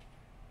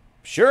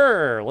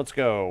 sure, let's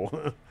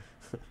go.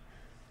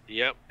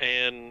 Yep,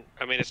 and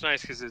I mean it's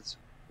nice because it's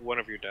one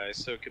of your dice,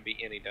 so it could be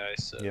any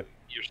dice. So Yep.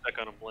 you're stuck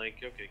on a blank.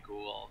 Okay,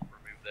 cool. I'll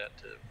remove that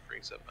to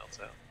bring something else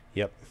out.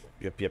 Yep.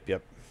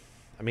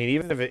 I mean,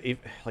 even if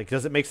like,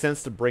 does it make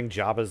sense to bring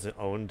Jabba's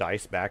own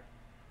dice back,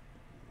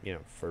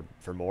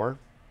 for more?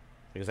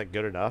 Is that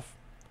good enough?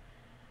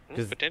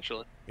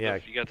 Potentially. Yeah.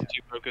 If you got the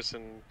 2 focus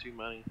and 2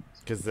 money.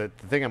 Because the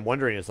thing I'm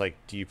wondering is, like,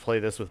 do you play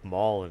this with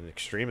Maul in an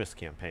Extremist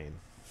campaign?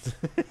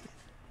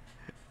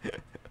 Yeah.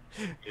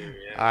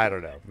 I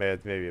don't know.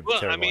 Maybe a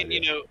Well, I mean,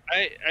 idea.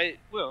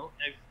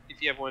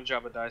 if you have one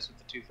Jabba dice with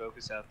the 2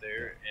 focus out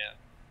there, and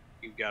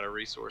you've got a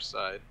resource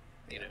side,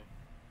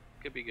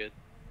 could be good.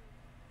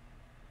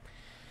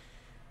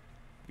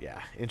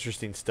 Yeah,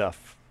 interesting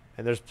stuff.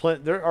 And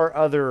there are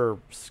other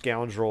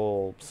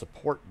Scoundrel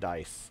support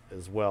dice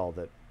as well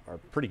that are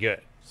pretty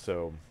good.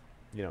 So,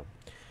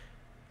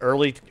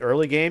 early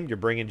game, you're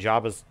bringing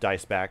Jabba's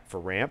dice back for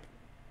ramp.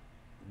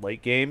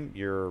 Late game,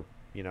 you're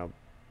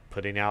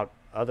putting out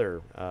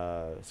other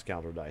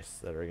Scoundrel dice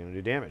that are going to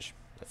do damage.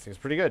 That seems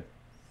pretty good.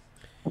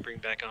 Bring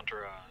back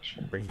Entourage.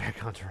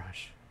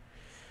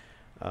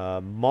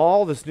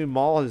 Maul, this new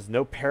Maul has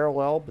no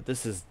parallel, but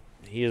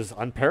he is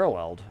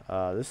unparalleled.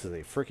 This is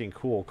a freaking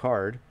cool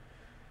card.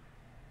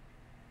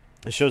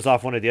 It shows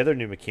off one of the other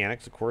new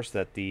mechanics, of course,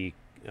 that the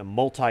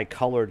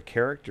multicolored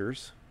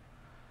characters.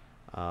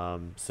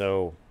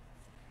 So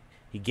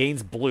he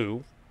gains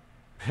blue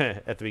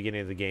at the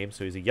beginning of the game.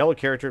 So he's a yellow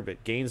character,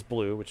 but gains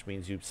blue, which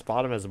means you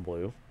spot him as a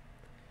blue.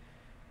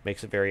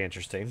 Makes it very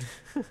interesting.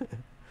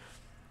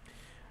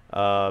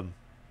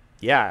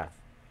 Yeah,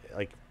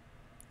 like,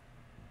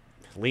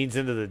 leans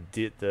into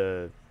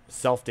the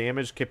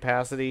self-damage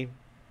capacity,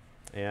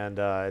 and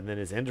then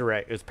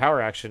his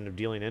power action of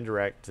dealing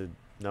indirect to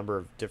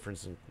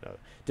difference in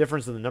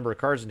the number of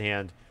cards in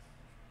hand.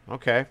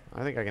 Okay,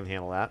 I think I can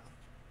handle that.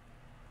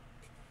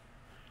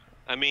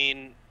 I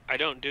mean, I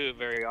don't do it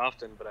very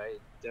often, but I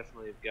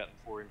definitely have gotten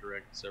 4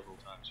 indirect several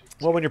times.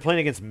 Well, when you're playing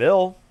against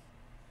Mill,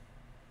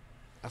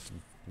 that's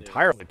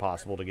entirely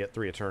possible to get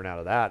 3 a turn out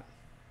of that.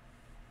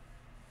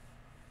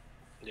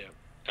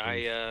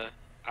 Yeah,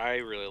 I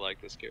really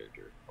like this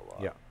character a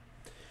lot. Yeah,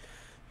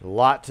 a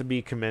lot to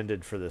be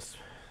commended for this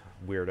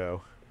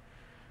weirdo.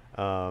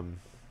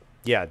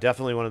 Yeah,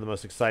 definitely one of the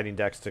most exciting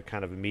decks to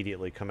kind of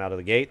immediately come out of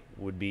the gate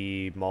would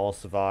be Maul,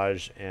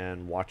 Savage,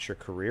 and Watch Your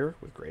Career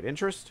with great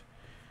interest.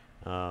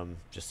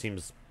 Just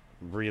seems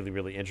really,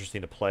 really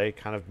interesting to play.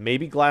 Kind of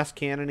maybe glass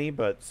cannony,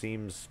 but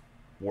seems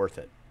worth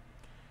it.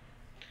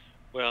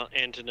 Well,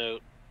 and to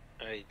note,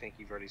 I think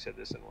you've already said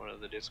this in one of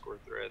the Discord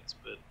threads,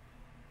 but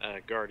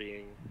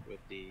guarding with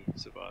the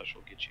Savage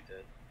will get you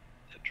that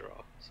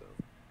draw. So.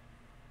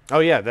 Oh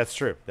yeah, that's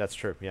true.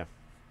 Yeah,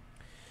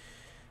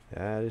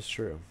 that is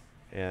true,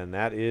 and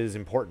that is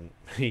important.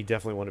 You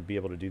definitely want to be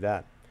able to do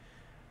that.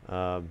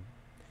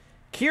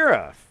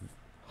 Kira,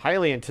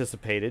 highly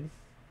anticipated.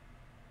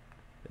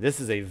 This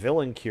is a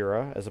villain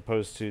Kira, as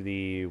opposed to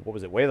the, what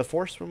was it, Way of the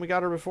Force when we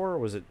got her before, or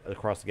was it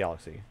Across the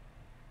Galaxy?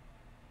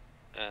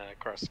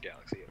 Across the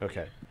Galaxy.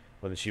 Okay,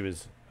 when she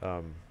was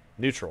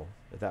neutral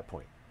at that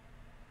point.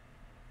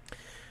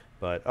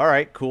 But all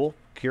right, cool.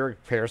 Kira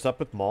pairs up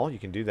with Maul. You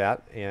can do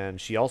that,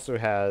 and she also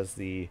has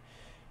the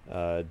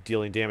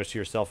dealing damage to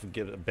yourself and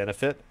get a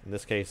benefit. In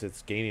this case,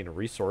 it's gaining a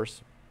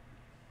resource.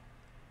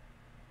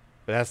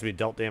 It has to be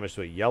dealt damage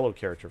to a yellow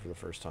character for the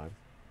first time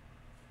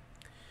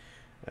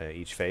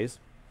each phase.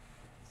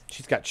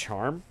 She's got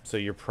Charm, so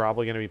you're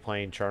probably going to be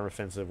playing Charm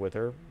Offensive with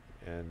her,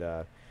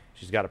 and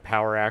she's got a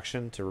power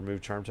action to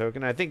remove Charm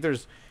Token. I think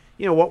there's,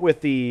 what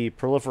with the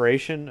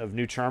proliferation of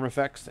new Charm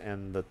effects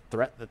and the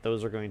threat that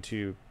those are going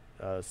to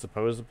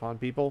suppose upon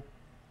people,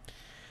 I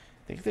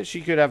think that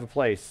she could have a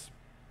place.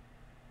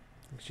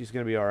 I think she's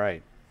going to be all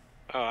right.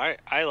 Oh,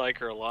 I like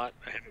her a lot.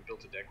 I haven't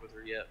built a deck with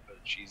her yet, but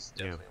she's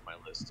definitely on my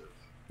list of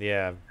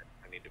I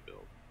need to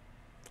build.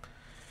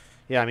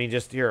 Yeah, I mean,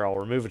 just here, I'll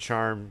remove a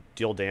charm,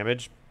 deal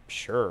damage.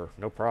 Sure,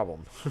 no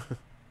problem.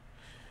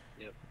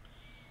 Yep.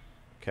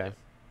 Okay.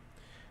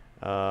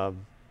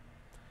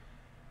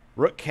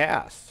 Rook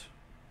Cast.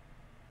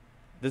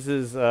 This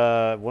is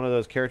one of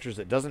those characters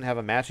that doesn't have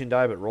a matching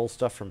die but rolls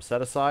stuff from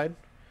set aside.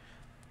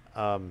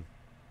 I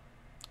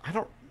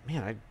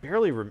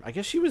barely I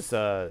guess she was,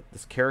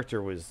 this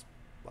character was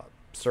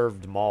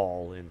served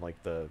Maul in,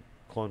 like, the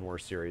Clone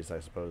Wars series,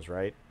 I suppose,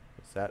 right?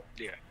 Is that?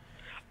 Yeah.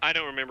 I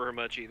don't remember her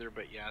much either,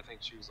 but yeah, I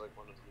think she was like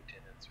one of the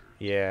lieutenants.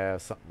 Yeah,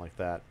 something like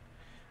that.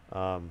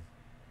 But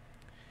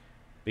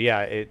yeah,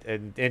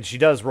 and she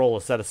does roll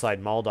a set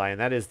aside Maul die, and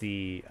that is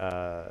the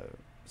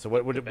so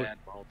what would the it? Bad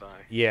Maul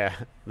die. Yeah,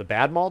 the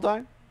bad Maul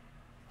die.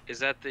 Is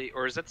that the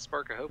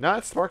Spark of Hope? No,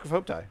 it's Spark of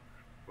Hope die.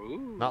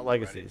 Ooh, not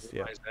Legacies. I didn't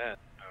realize that.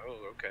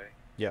 Oh, okay.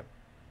 Yep.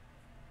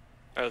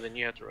 Oh, then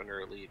you have to run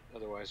her elite.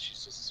 Otherwise,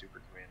 she's just a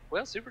super commando.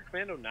 Well, super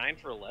commando 9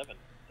 for 11.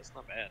 That's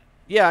not bad.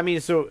 Yeah, I mean,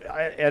 so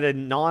at a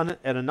non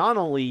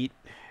elite,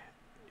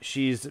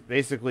 she's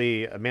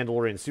basically a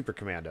Mandalorian super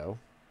commando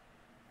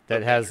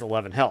that has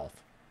 11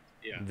 health.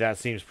 Yeah. That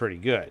seems pretty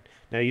good.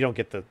 Now you don't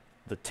get the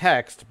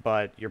text,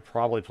 but you're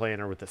probably playing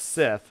her with the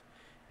Sith,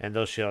 and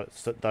thus she'll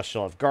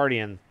have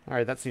Guardian. All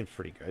right, that seems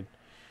pretty good.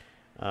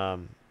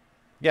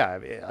 Yeah,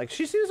 like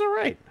she seems all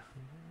right.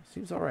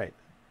 Seems all right.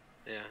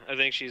 Yeah, I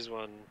think she's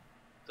one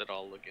that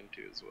I'll look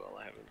into as well.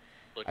 I haven't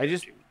looked.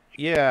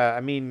 Yeah,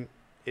 I mean,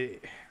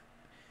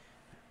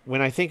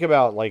 when I think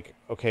about like,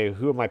 okay,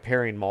 who am I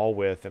pairing Maul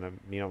with, and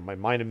my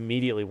mind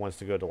immediately wants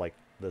to go to like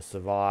the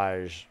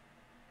Savage,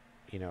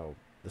 the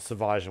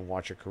Savage and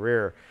Watcher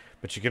career.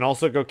 But you can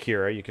also go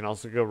Kira, you can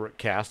also go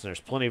Cast, and there's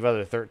plenty of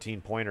other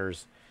 13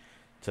 pointers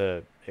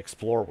to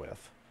explore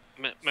with.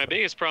 My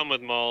biggest problem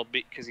with Maul,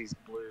 because he's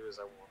blue, is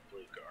I want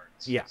blue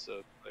cards. Yeah.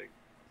 So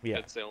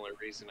that's the only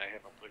reason I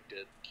haven't looked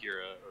at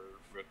Kira or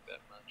Rook that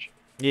much.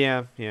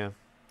 Yeah.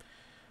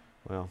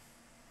 Well.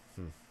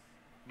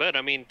 But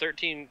I mean,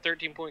 13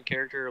 point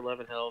character,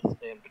 11 health,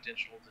 and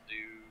potential to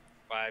do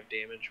 5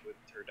 damage with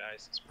her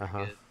dice is pretty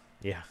good.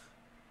 Yeah.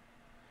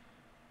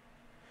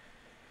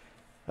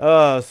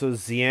 So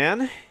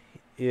Xian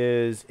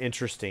is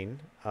interesting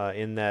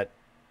in that.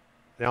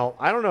 Now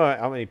I don't know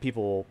how many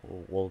people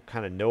will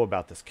kind of know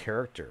about this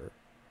character.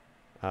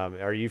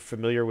 Are you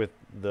familiar with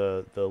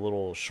the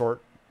little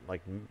short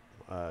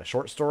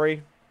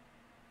story?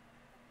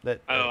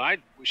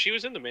 She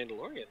was in the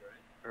Mandalorian, right?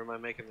 Or am I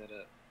making that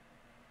up?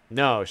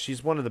 No,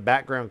 she's one of the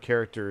background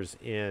characters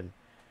in.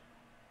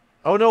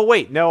 Oh no!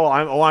 Wait, no.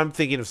 I'm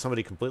thinking of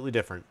somebody completely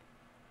different.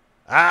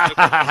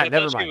 Okay,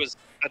 never mind.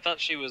 I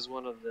thought she was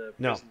one of the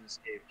prison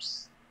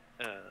escapes.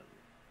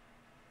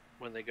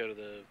 When they go to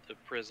the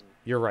prison.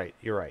 You're right.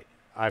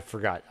 I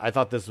forgot. I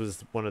thought this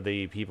was one of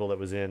the people that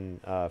was in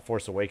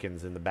Force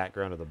Awakens in the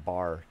background of the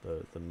bar.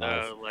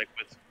 Like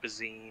with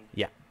Bazine.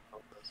 Yeah.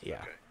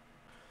 Yeah.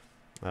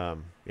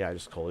 Okay. Yeah, I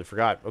just totally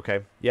forgot.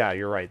 Okay. Yeah,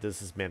 you're right.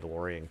 This is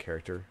Mandalorian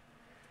character.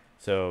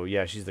 So,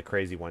 yeah, she's the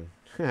crazy one.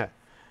 A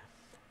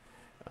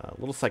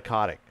little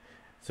psychotic.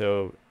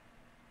 So,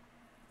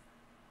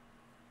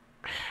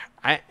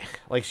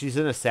 she's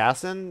an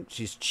assassin.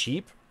 She's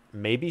cheap.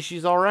 Maybe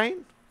she's all right.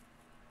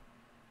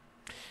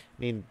 I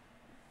mean,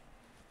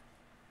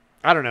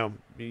 I don't know.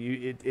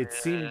 It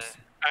seems.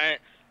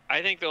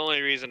 I think the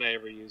only reason I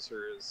ever use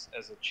her is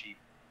as a cheap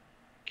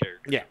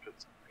character. Yeah.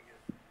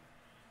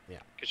 Yeah.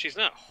 Because she's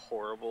not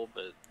horrible,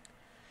 but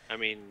I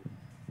mean,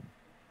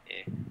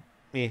 I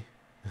mean,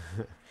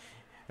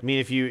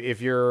 if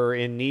you're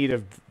in need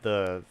of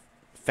the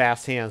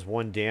fast hands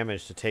 1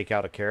 damage to take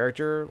out a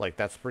character, like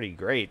that's pretty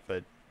great,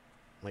 but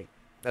like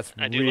that's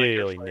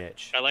really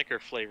niche. I like her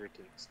flavor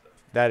to stuff.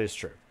 That is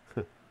true.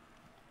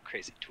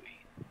 Crazy twee.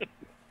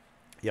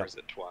 Yep. Or is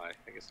it twi?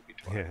 I guess it'd be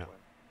twi. Yeah.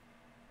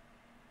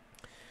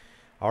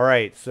 All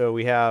right, so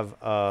we have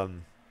a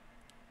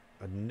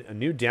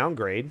new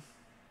downgrade.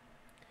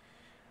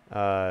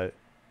 Play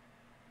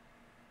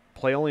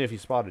only if you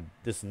spotted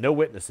this. No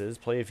witnesses.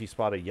 Play if you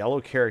spot a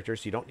yellow character,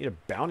 so you don't need a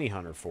bounty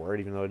hunter for it,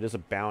 even though it is a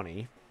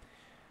bounty.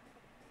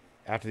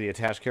 After the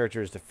attached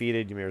character is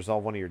defeated, you may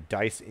resolve one of your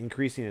dice,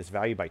 increasing its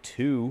value by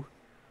 2.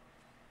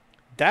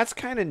 That's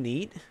kind of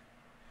neat.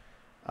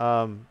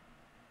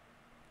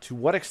 To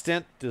what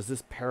extent does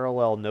this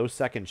parallel no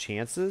second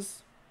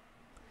chances?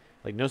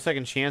 Like no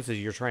second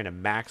chances, you're trying to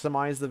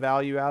maximize the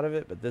value out of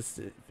it,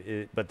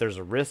 but there's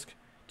a risk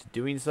to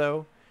doing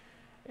so.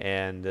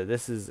 And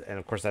and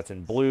of course that's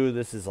in blue.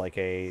 This is like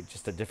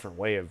just a different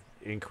way of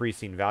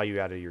increasing value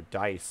out of your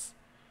dice.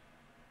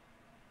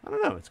 I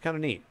don't know. It's kind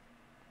of neat.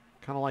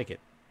 Kind of like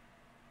it.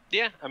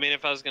 Yeah, I mean,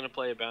 if I was going to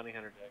play a bounty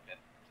hunter deck, I'd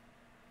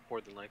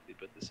more than likely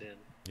put this in.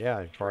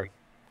 Yeah,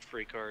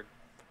 free card.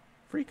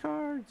 Free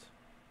cards.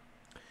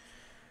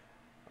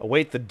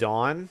 Await the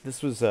Dawn.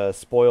 This was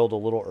spoiled a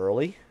little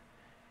early,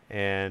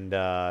 and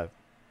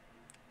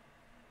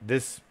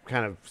this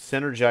kind of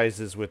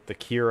synergizes with the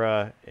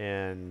Kira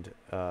and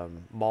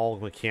Maul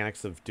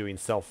mechanics of doing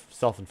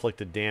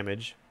self-inflicted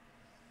damage.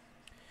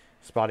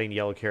 Spotting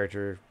yellow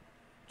character,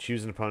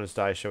 choose an opponent's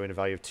die showing a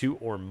value of 2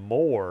 or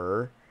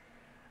more.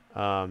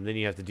 Then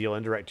you have to deal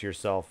indirect to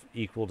yourself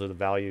equal to the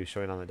value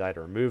showing on the die to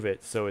remove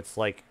it. So it's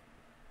like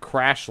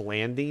crash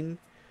landing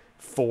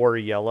for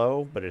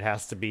yellow, but it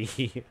has to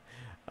be.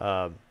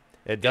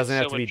 It doesn't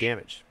have to be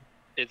damaged.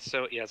 That's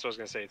what I was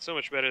gonna say. It's so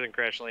much better than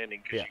crash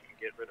landing because you can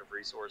get rid of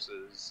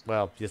resources.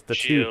 Well, just the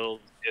shield,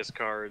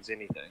 discards,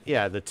 anything.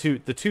 Yeah, the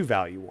two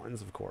value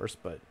ones, of course,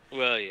 but.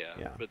 Well,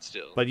 yeah. But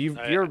still. But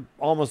you're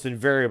almost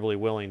invariably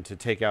willing to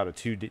take out a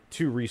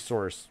two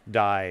resource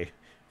die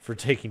for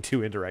taking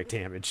 2 indirect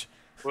damage.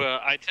 Well,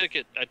 I took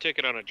it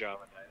on a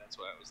Java die. That's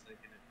why I was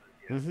thinking it.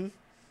 But yeah,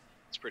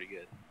 it's pretty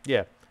good.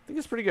 Yeah, I think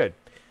it's pretty good.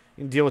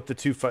 You can deal with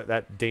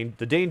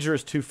the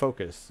dangerous 2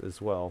 focus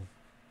as well.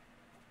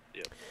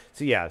 Yep.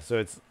 So yeah, so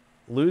it's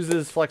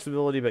loses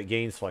flexibility but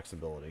gains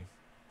flexibility.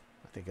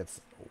 I think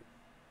it's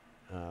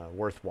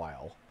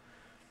worthwhile.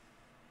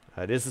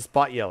 It is a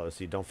spot yellow,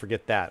 so you don't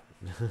forget that.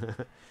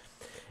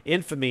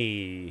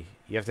 Infamy.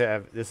 You have to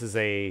have. This is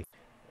a.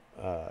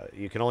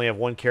 You can only have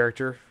one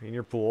character in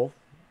your pool.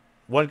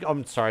 One.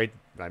 I'm sorry,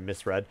 I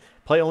misread.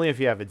 Play only if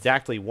you have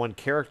exactly one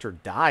character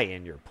die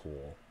in your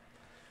pool.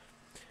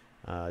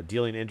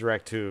 Dealing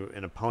indirect to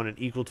an opponent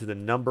equal to the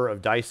number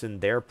of dice in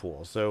their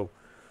pool. So,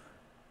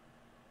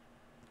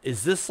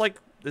 is this like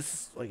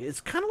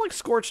it's kind of like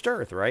Scorched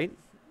Earth, right?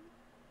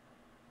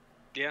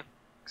 Yeah,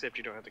 except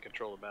you don't have to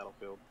control the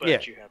battlefield, but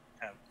Yeah. you have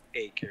to have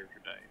a character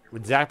die. In your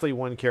Exactly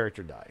one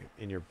character die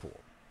in your pool.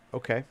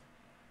 Okay.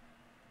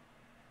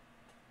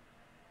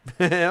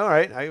 All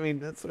right. I mean,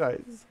 that's all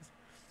right.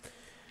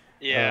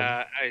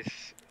 Yeah,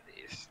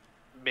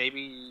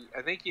 maybe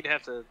I think you'd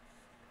have to.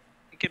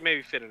 It could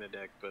maybe fit in a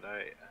deck, but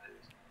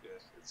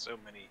it's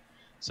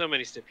so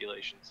many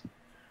stipulations.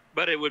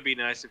 But it would be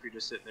nice if you're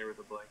just sitting there with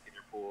a blank in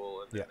your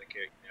pool, and then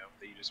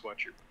that you just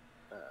watch your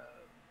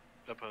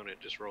opponent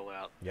just roll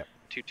out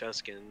 2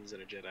 Tuskens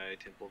and a Jedi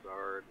Temple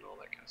Guard and all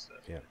that kind of stuff.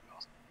 Yeah.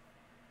 Awesome.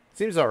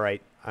 Seems all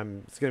right.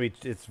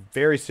 It's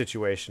very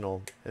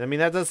situational. And I mean,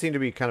 that does seem to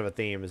be kind of a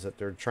theme, is that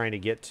they're trying to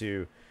get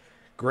to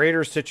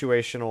greater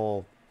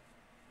situational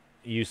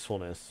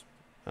usefulness,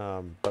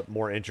 but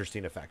more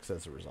interesting effects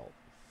as a result.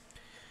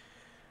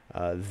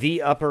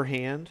 The Upper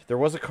Hand. There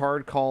was a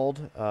card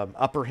called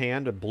Upper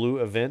Hand, a blue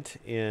event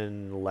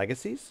in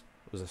Legacies.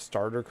 It was a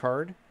starter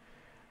card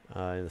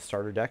in the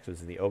starter deck. It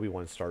was in the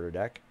Obi-Wan starter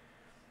deck.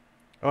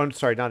 Oh, I'm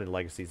sorry, not in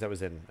Legacies. That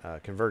was in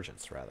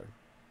Convergence, rather.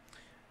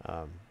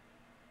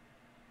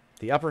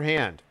 The Upper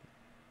Hand.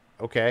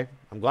 Okay.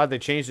 I'm glad they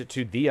changed it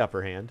to The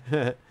Upper Hand.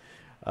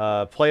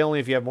 Play only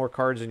if you have more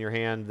cards in your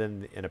hand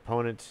than an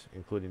opponent,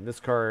 including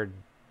this card.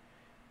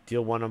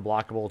 Deal 1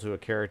 unblockable to a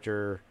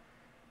character.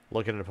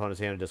 Look at an opponent's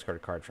hand and discard a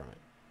card from it.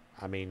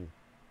 I mean,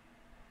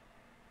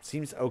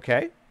 seems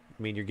okay.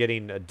 I mean, you're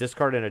getting a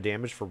discard and a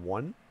damage for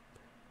 1.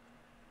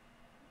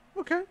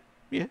 Okay.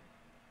 Yeah.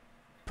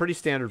 Pretty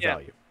standard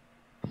value.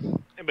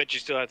 But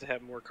you still have to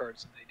have more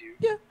cards than they do.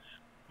 Yeah.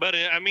 But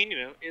I mean,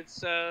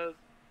 it's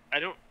I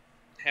don't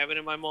have it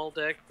in my Maul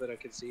deck, but I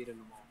can see it in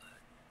the Maul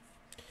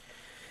deck.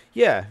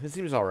 Yeah, it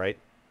seems all right.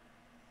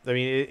 I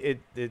mean,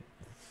 it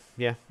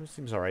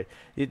seems all right.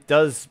 It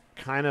does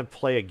kind of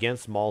play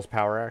against Maul's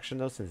power action,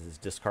 though, since it's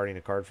discarding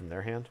a card from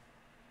their hand.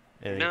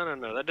 And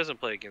No, that doesn't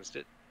play against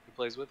it. It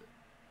plays with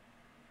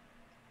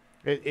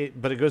it.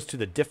 But it goes to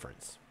the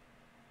difference.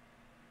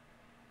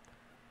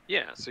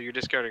 Yeah, so you're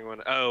discarding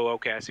one. Oh,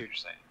 okay, I see what you're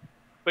saying.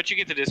 But you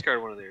get to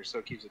discard one of theirs, so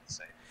it keeps it the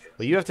same. Yes.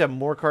 Well, you have to have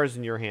more cards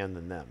in your hand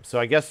than them. So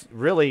I guess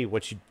really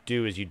what you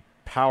do is you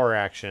power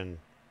action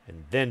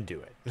and then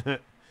do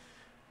it.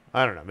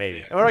 I don't know, maybe.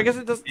 Yeah. Or I guess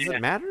it doesn't. Does it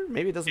matter?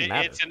 Maybe it doesn't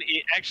matter.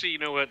 Actually, you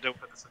know what? Don't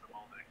put this in the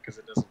Maul deck because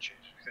it doesn't change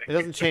anything. It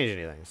doesn't change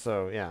anything.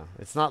 So yeah,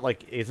 it's not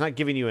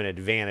giving you an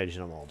advantage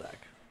in a Maul deck.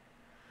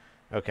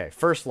 Okay,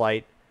 First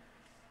Light.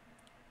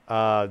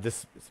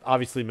 This is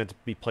obviously meant to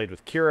be played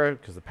with Kira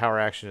because the power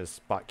action is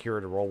spot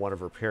Kira to roll one of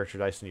her character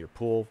dice into your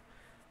pool.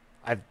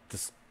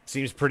 This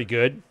seems pretty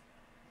good.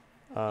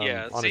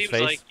 It seems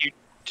like you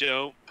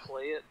don't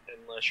play it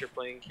unless you're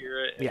playing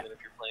Kira, and then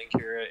if you're playing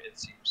Kira, it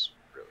seems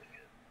really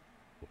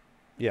good.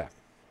 Yeah.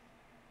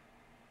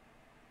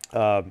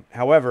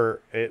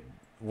 However,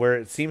 where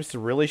it seems to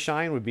really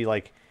shine would be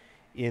like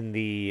in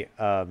the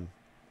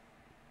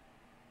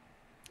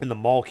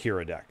Maul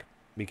Kira deck,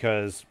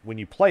 because when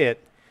you play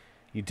it,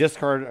 you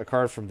discard a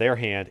card from their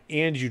hand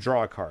and you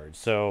draw a card,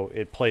 so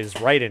it plays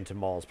right into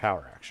Maul's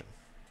power action.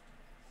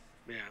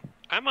 Yeah,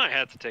 I might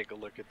have to take a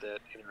look at that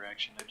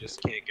interaction. I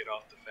just can't get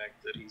off the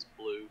fact that he's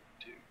blue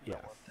too. Yeah.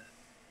 I want that.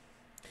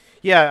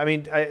 Yeah, I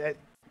mean, I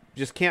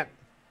just can't.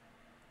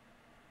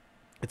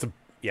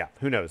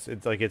 Who knows?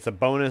 It's a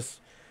bonus,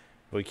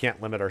 but we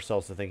can't limit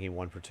ourselves to thinking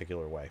one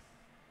particular way.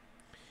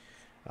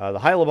 The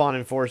Hyliban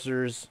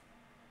Enforcers.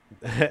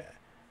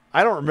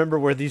 I don't remember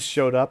where these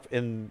showed up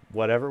in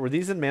whatever. Were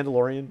these in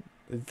Mandalorian?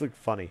 It looked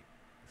funny.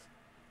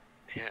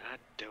 Yeah, I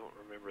don't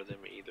remember them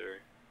either.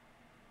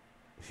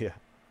 Yeah.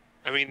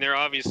 I mean, they're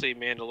obviously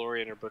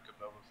Mandalorian or Book of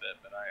Boba Fett,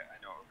 but I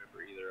don't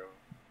remember either of them.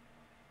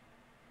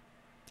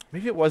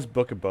 Maybe it was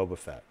Book of Boba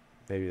Fett.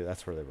 Maybe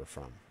that's where they were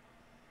from.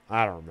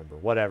 I don't remember.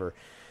 Whatever.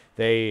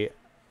 They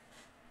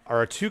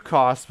are a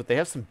 2-cost, but they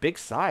have some big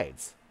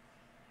sides.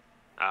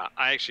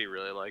 I actually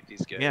really like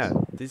these guys. Yeah,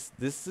 this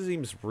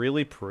seems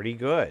really pretty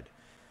good.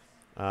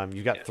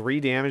 You've got 3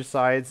 damage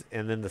sides,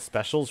 and then the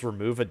specials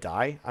remove a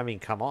die. I mean,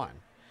 come on.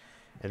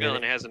 And then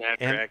it has an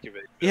after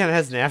activate. Yeah, it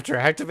has an after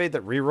activate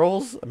that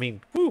rerolls. I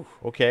mean, whew,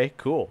 okay,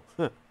 cool.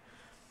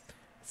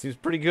 Seems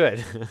pretty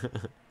good.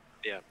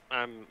 Yeah,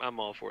 I'm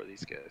all for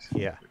these guys.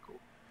 Yeah. They're cool.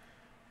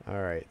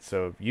 All right,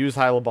 so use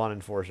Hyliban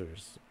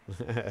Enforcers.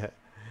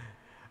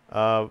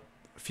 A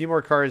few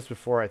more cards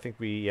before I think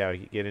we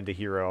get into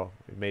Hero.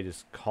 We may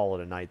just call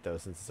it a night, though,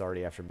 since it's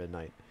already after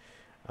midnight.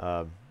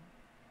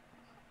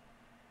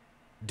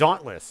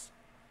 Dauntless.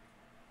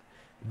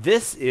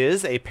 This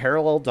is a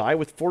parallel die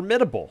with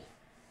Formidable.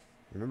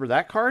 Remember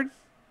that card?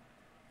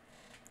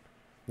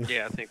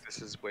 Yeah, I think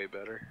this is way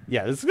better.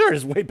 Yeah, this card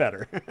is way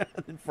better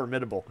than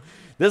Formidable.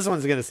 This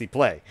one's going to see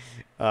play.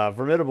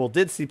 Formidable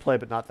did see play,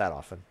 but not that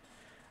often.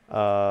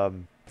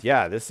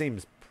 Yeah, this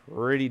seems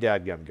pretty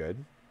dadgum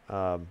good.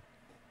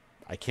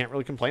 I can't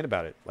really complain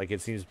about it. Like,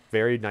 it seems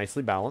very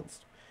nicely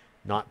balanced.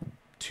 Not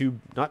too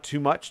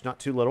much, not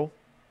too little.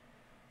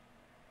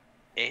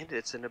 And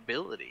it's an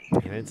ability.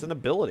 And it's an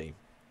ability.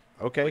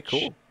 Okay, which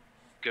cool.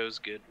 Goes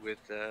good with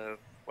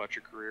Watch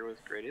Your Career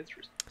with Great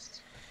Interest.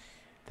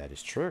 That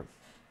is true.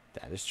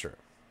 That is true.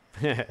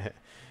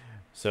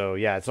 So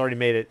yeah, it's already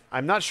made it.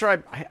 I'm not sure.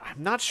 I'm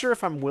not sure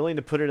if I'm willing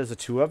to put it as a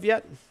 2 of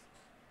yet,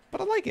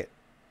 but I like it.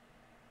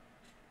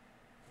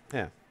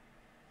 Yeah.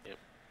 Yep.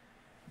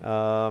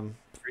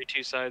 3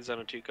 2-sides on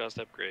a 2-cost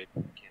upgrade.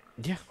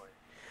 Yeah.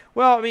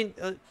 Well, I mean,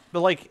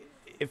 but like,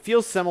 it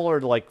feels similar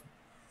to like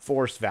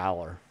Force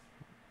Valor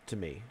to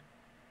me.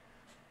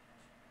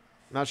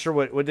 Not sure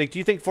what do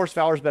you think Force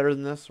Valor is better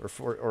than this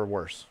or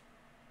worse?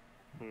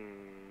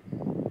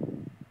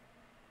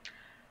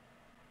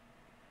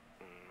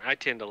 I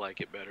tend to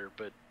like it better,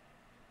 but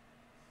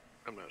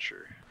I'm not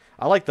sure.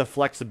 I like the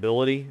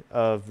flexibility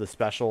of the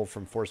special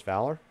from Force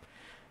Valor.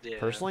 Yeah.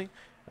 Personally,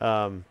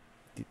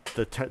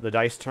 the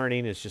dice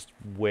turning is just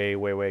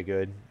way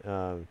good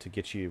to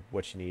get you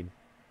what you need.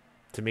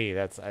 To me,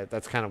 that's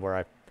kind of where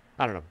I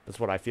don't know. That's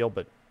what I feel,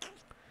 but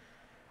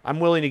I'm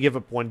willing to give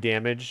up 1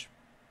 damage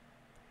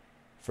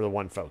for the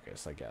 1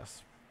 focus, I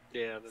guess.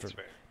 Yeah, that's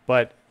fair.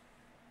 But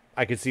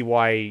I could see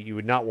why you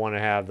would not want to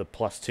have the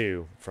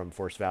 +2 from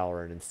Force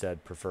Valor and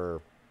instead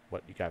prefer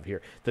what you got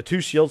here. The 2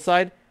 shield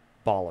side,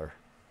 baller.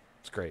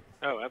 It's great.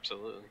 Oh,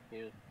 absolutely.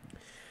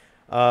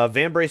 Yeah.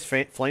 Van Brace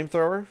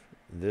Flamethrower.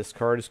 This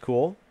card is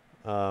cool,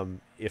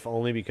 if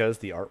only because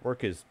the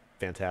artwork is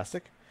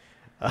fantastic.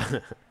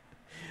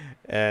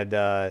 And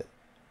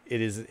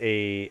it is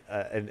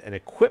an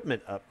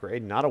equipment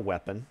upgrade, not a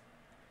weapon.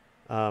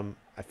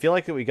 I feel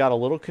like that we got a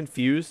little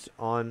confused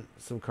on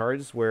some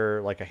cards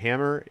where like a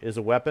hammer is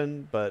a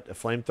weapon, but a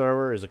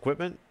flamethrower is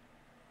equipment.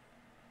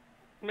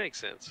 Makes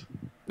sense.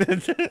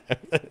 Okay.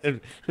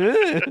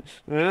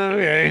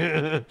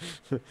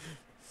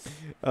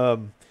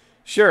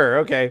 Sure.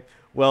 Okay.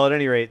 Well, at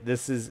any rate,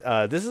 this is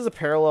a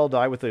parallel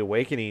die with the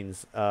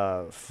Awakenings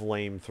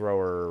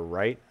flamethrower,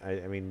 right?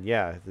 I mean,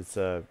 yeah, it's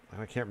I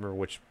can't remember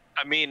which.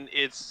 I mean,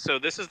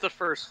 this is the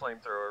first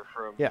flamethrower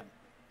from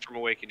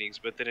Awakenings,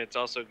 but then it's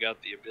also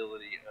got the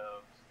ability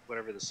of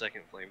whatever the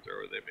second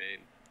flamethrower they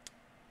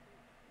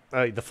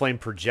made. The flame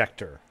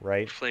projector,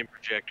 right? Flame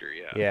projector,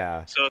 yeah.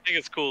 Yeah. So I think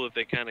it's cool that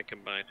they kind of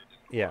combined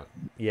it.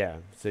 Yeah.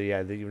 So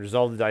yeah, you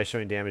resolve the die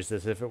showing damage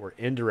as if it were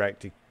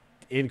indirect,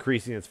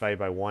 increasing its value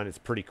by 1. It's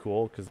pretty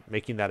cool because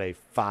making that a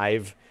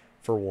 5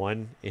 for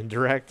 1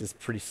 indirect is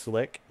pretty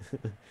slick.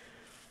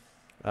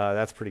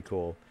 That's pretty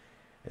cool.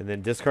 And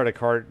then discard a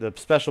card. The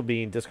special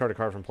being discard a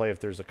card from play if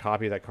there's a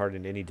copy of that card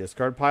in any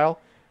discard pile.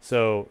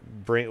 So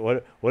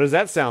what does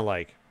that sound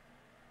like?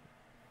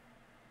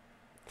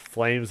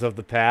 Flames of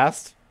the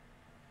Past.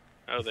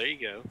 Oh, there you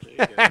go. There you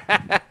go.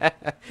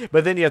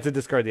 But then you have to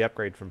discard the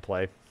upgrade from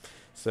play.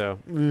 So.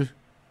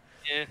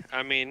 Yeah,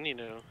 I mean,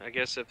 I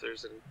guess if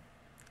there's an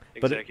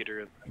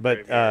executor.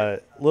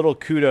 But little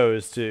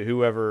kudos to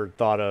whoever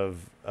thought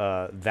of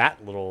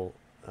that little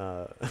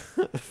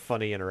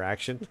funny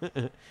interaction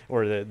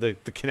or the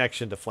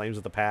connection to Flames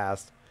of the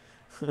Past.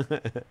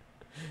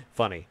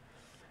 Funny.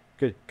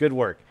 Good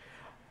work.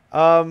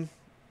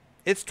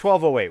 It's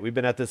 12:08. We've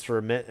been at this for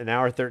an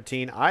hour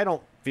 13. I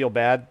don't feel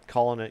bad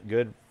calling it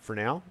good for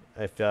now.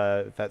 If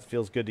that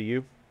feels good to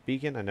you,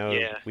 Beacon. I know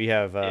we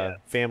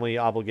have family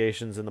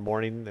obligations in the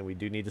morning and we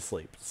do need to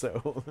sleep.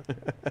 So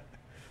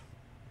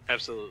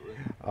absolutely.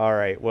 All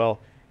right. Well,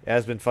 it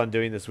has been fun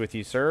doing this with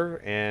you,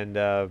 sir,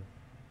 and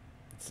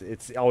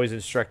it's always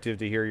instructive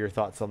to hear your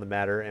thoughts on the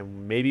matter.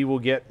 And maybe we'll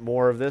get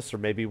more of this, or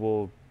maybe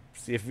we'll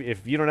see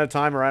if you don't have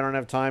time or I don't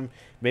have time.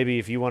 Maybe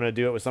if you want to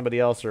do it with somebody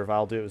else, or if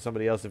I'll do it with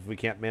somebody else, if we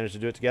can't manage to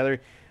do it together,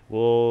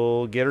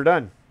 we'll get her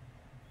done.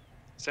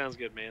 Sounds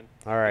good, man.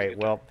 All right.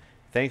 Well,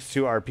 thanks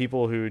to our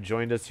people who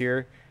joined us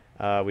here.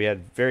 We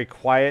had very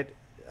quiet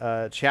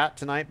chat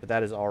tonight, but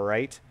that is all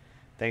right.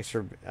 Thanks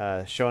for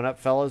showing up,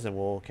 fellas, and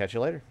we'll catch you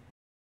later.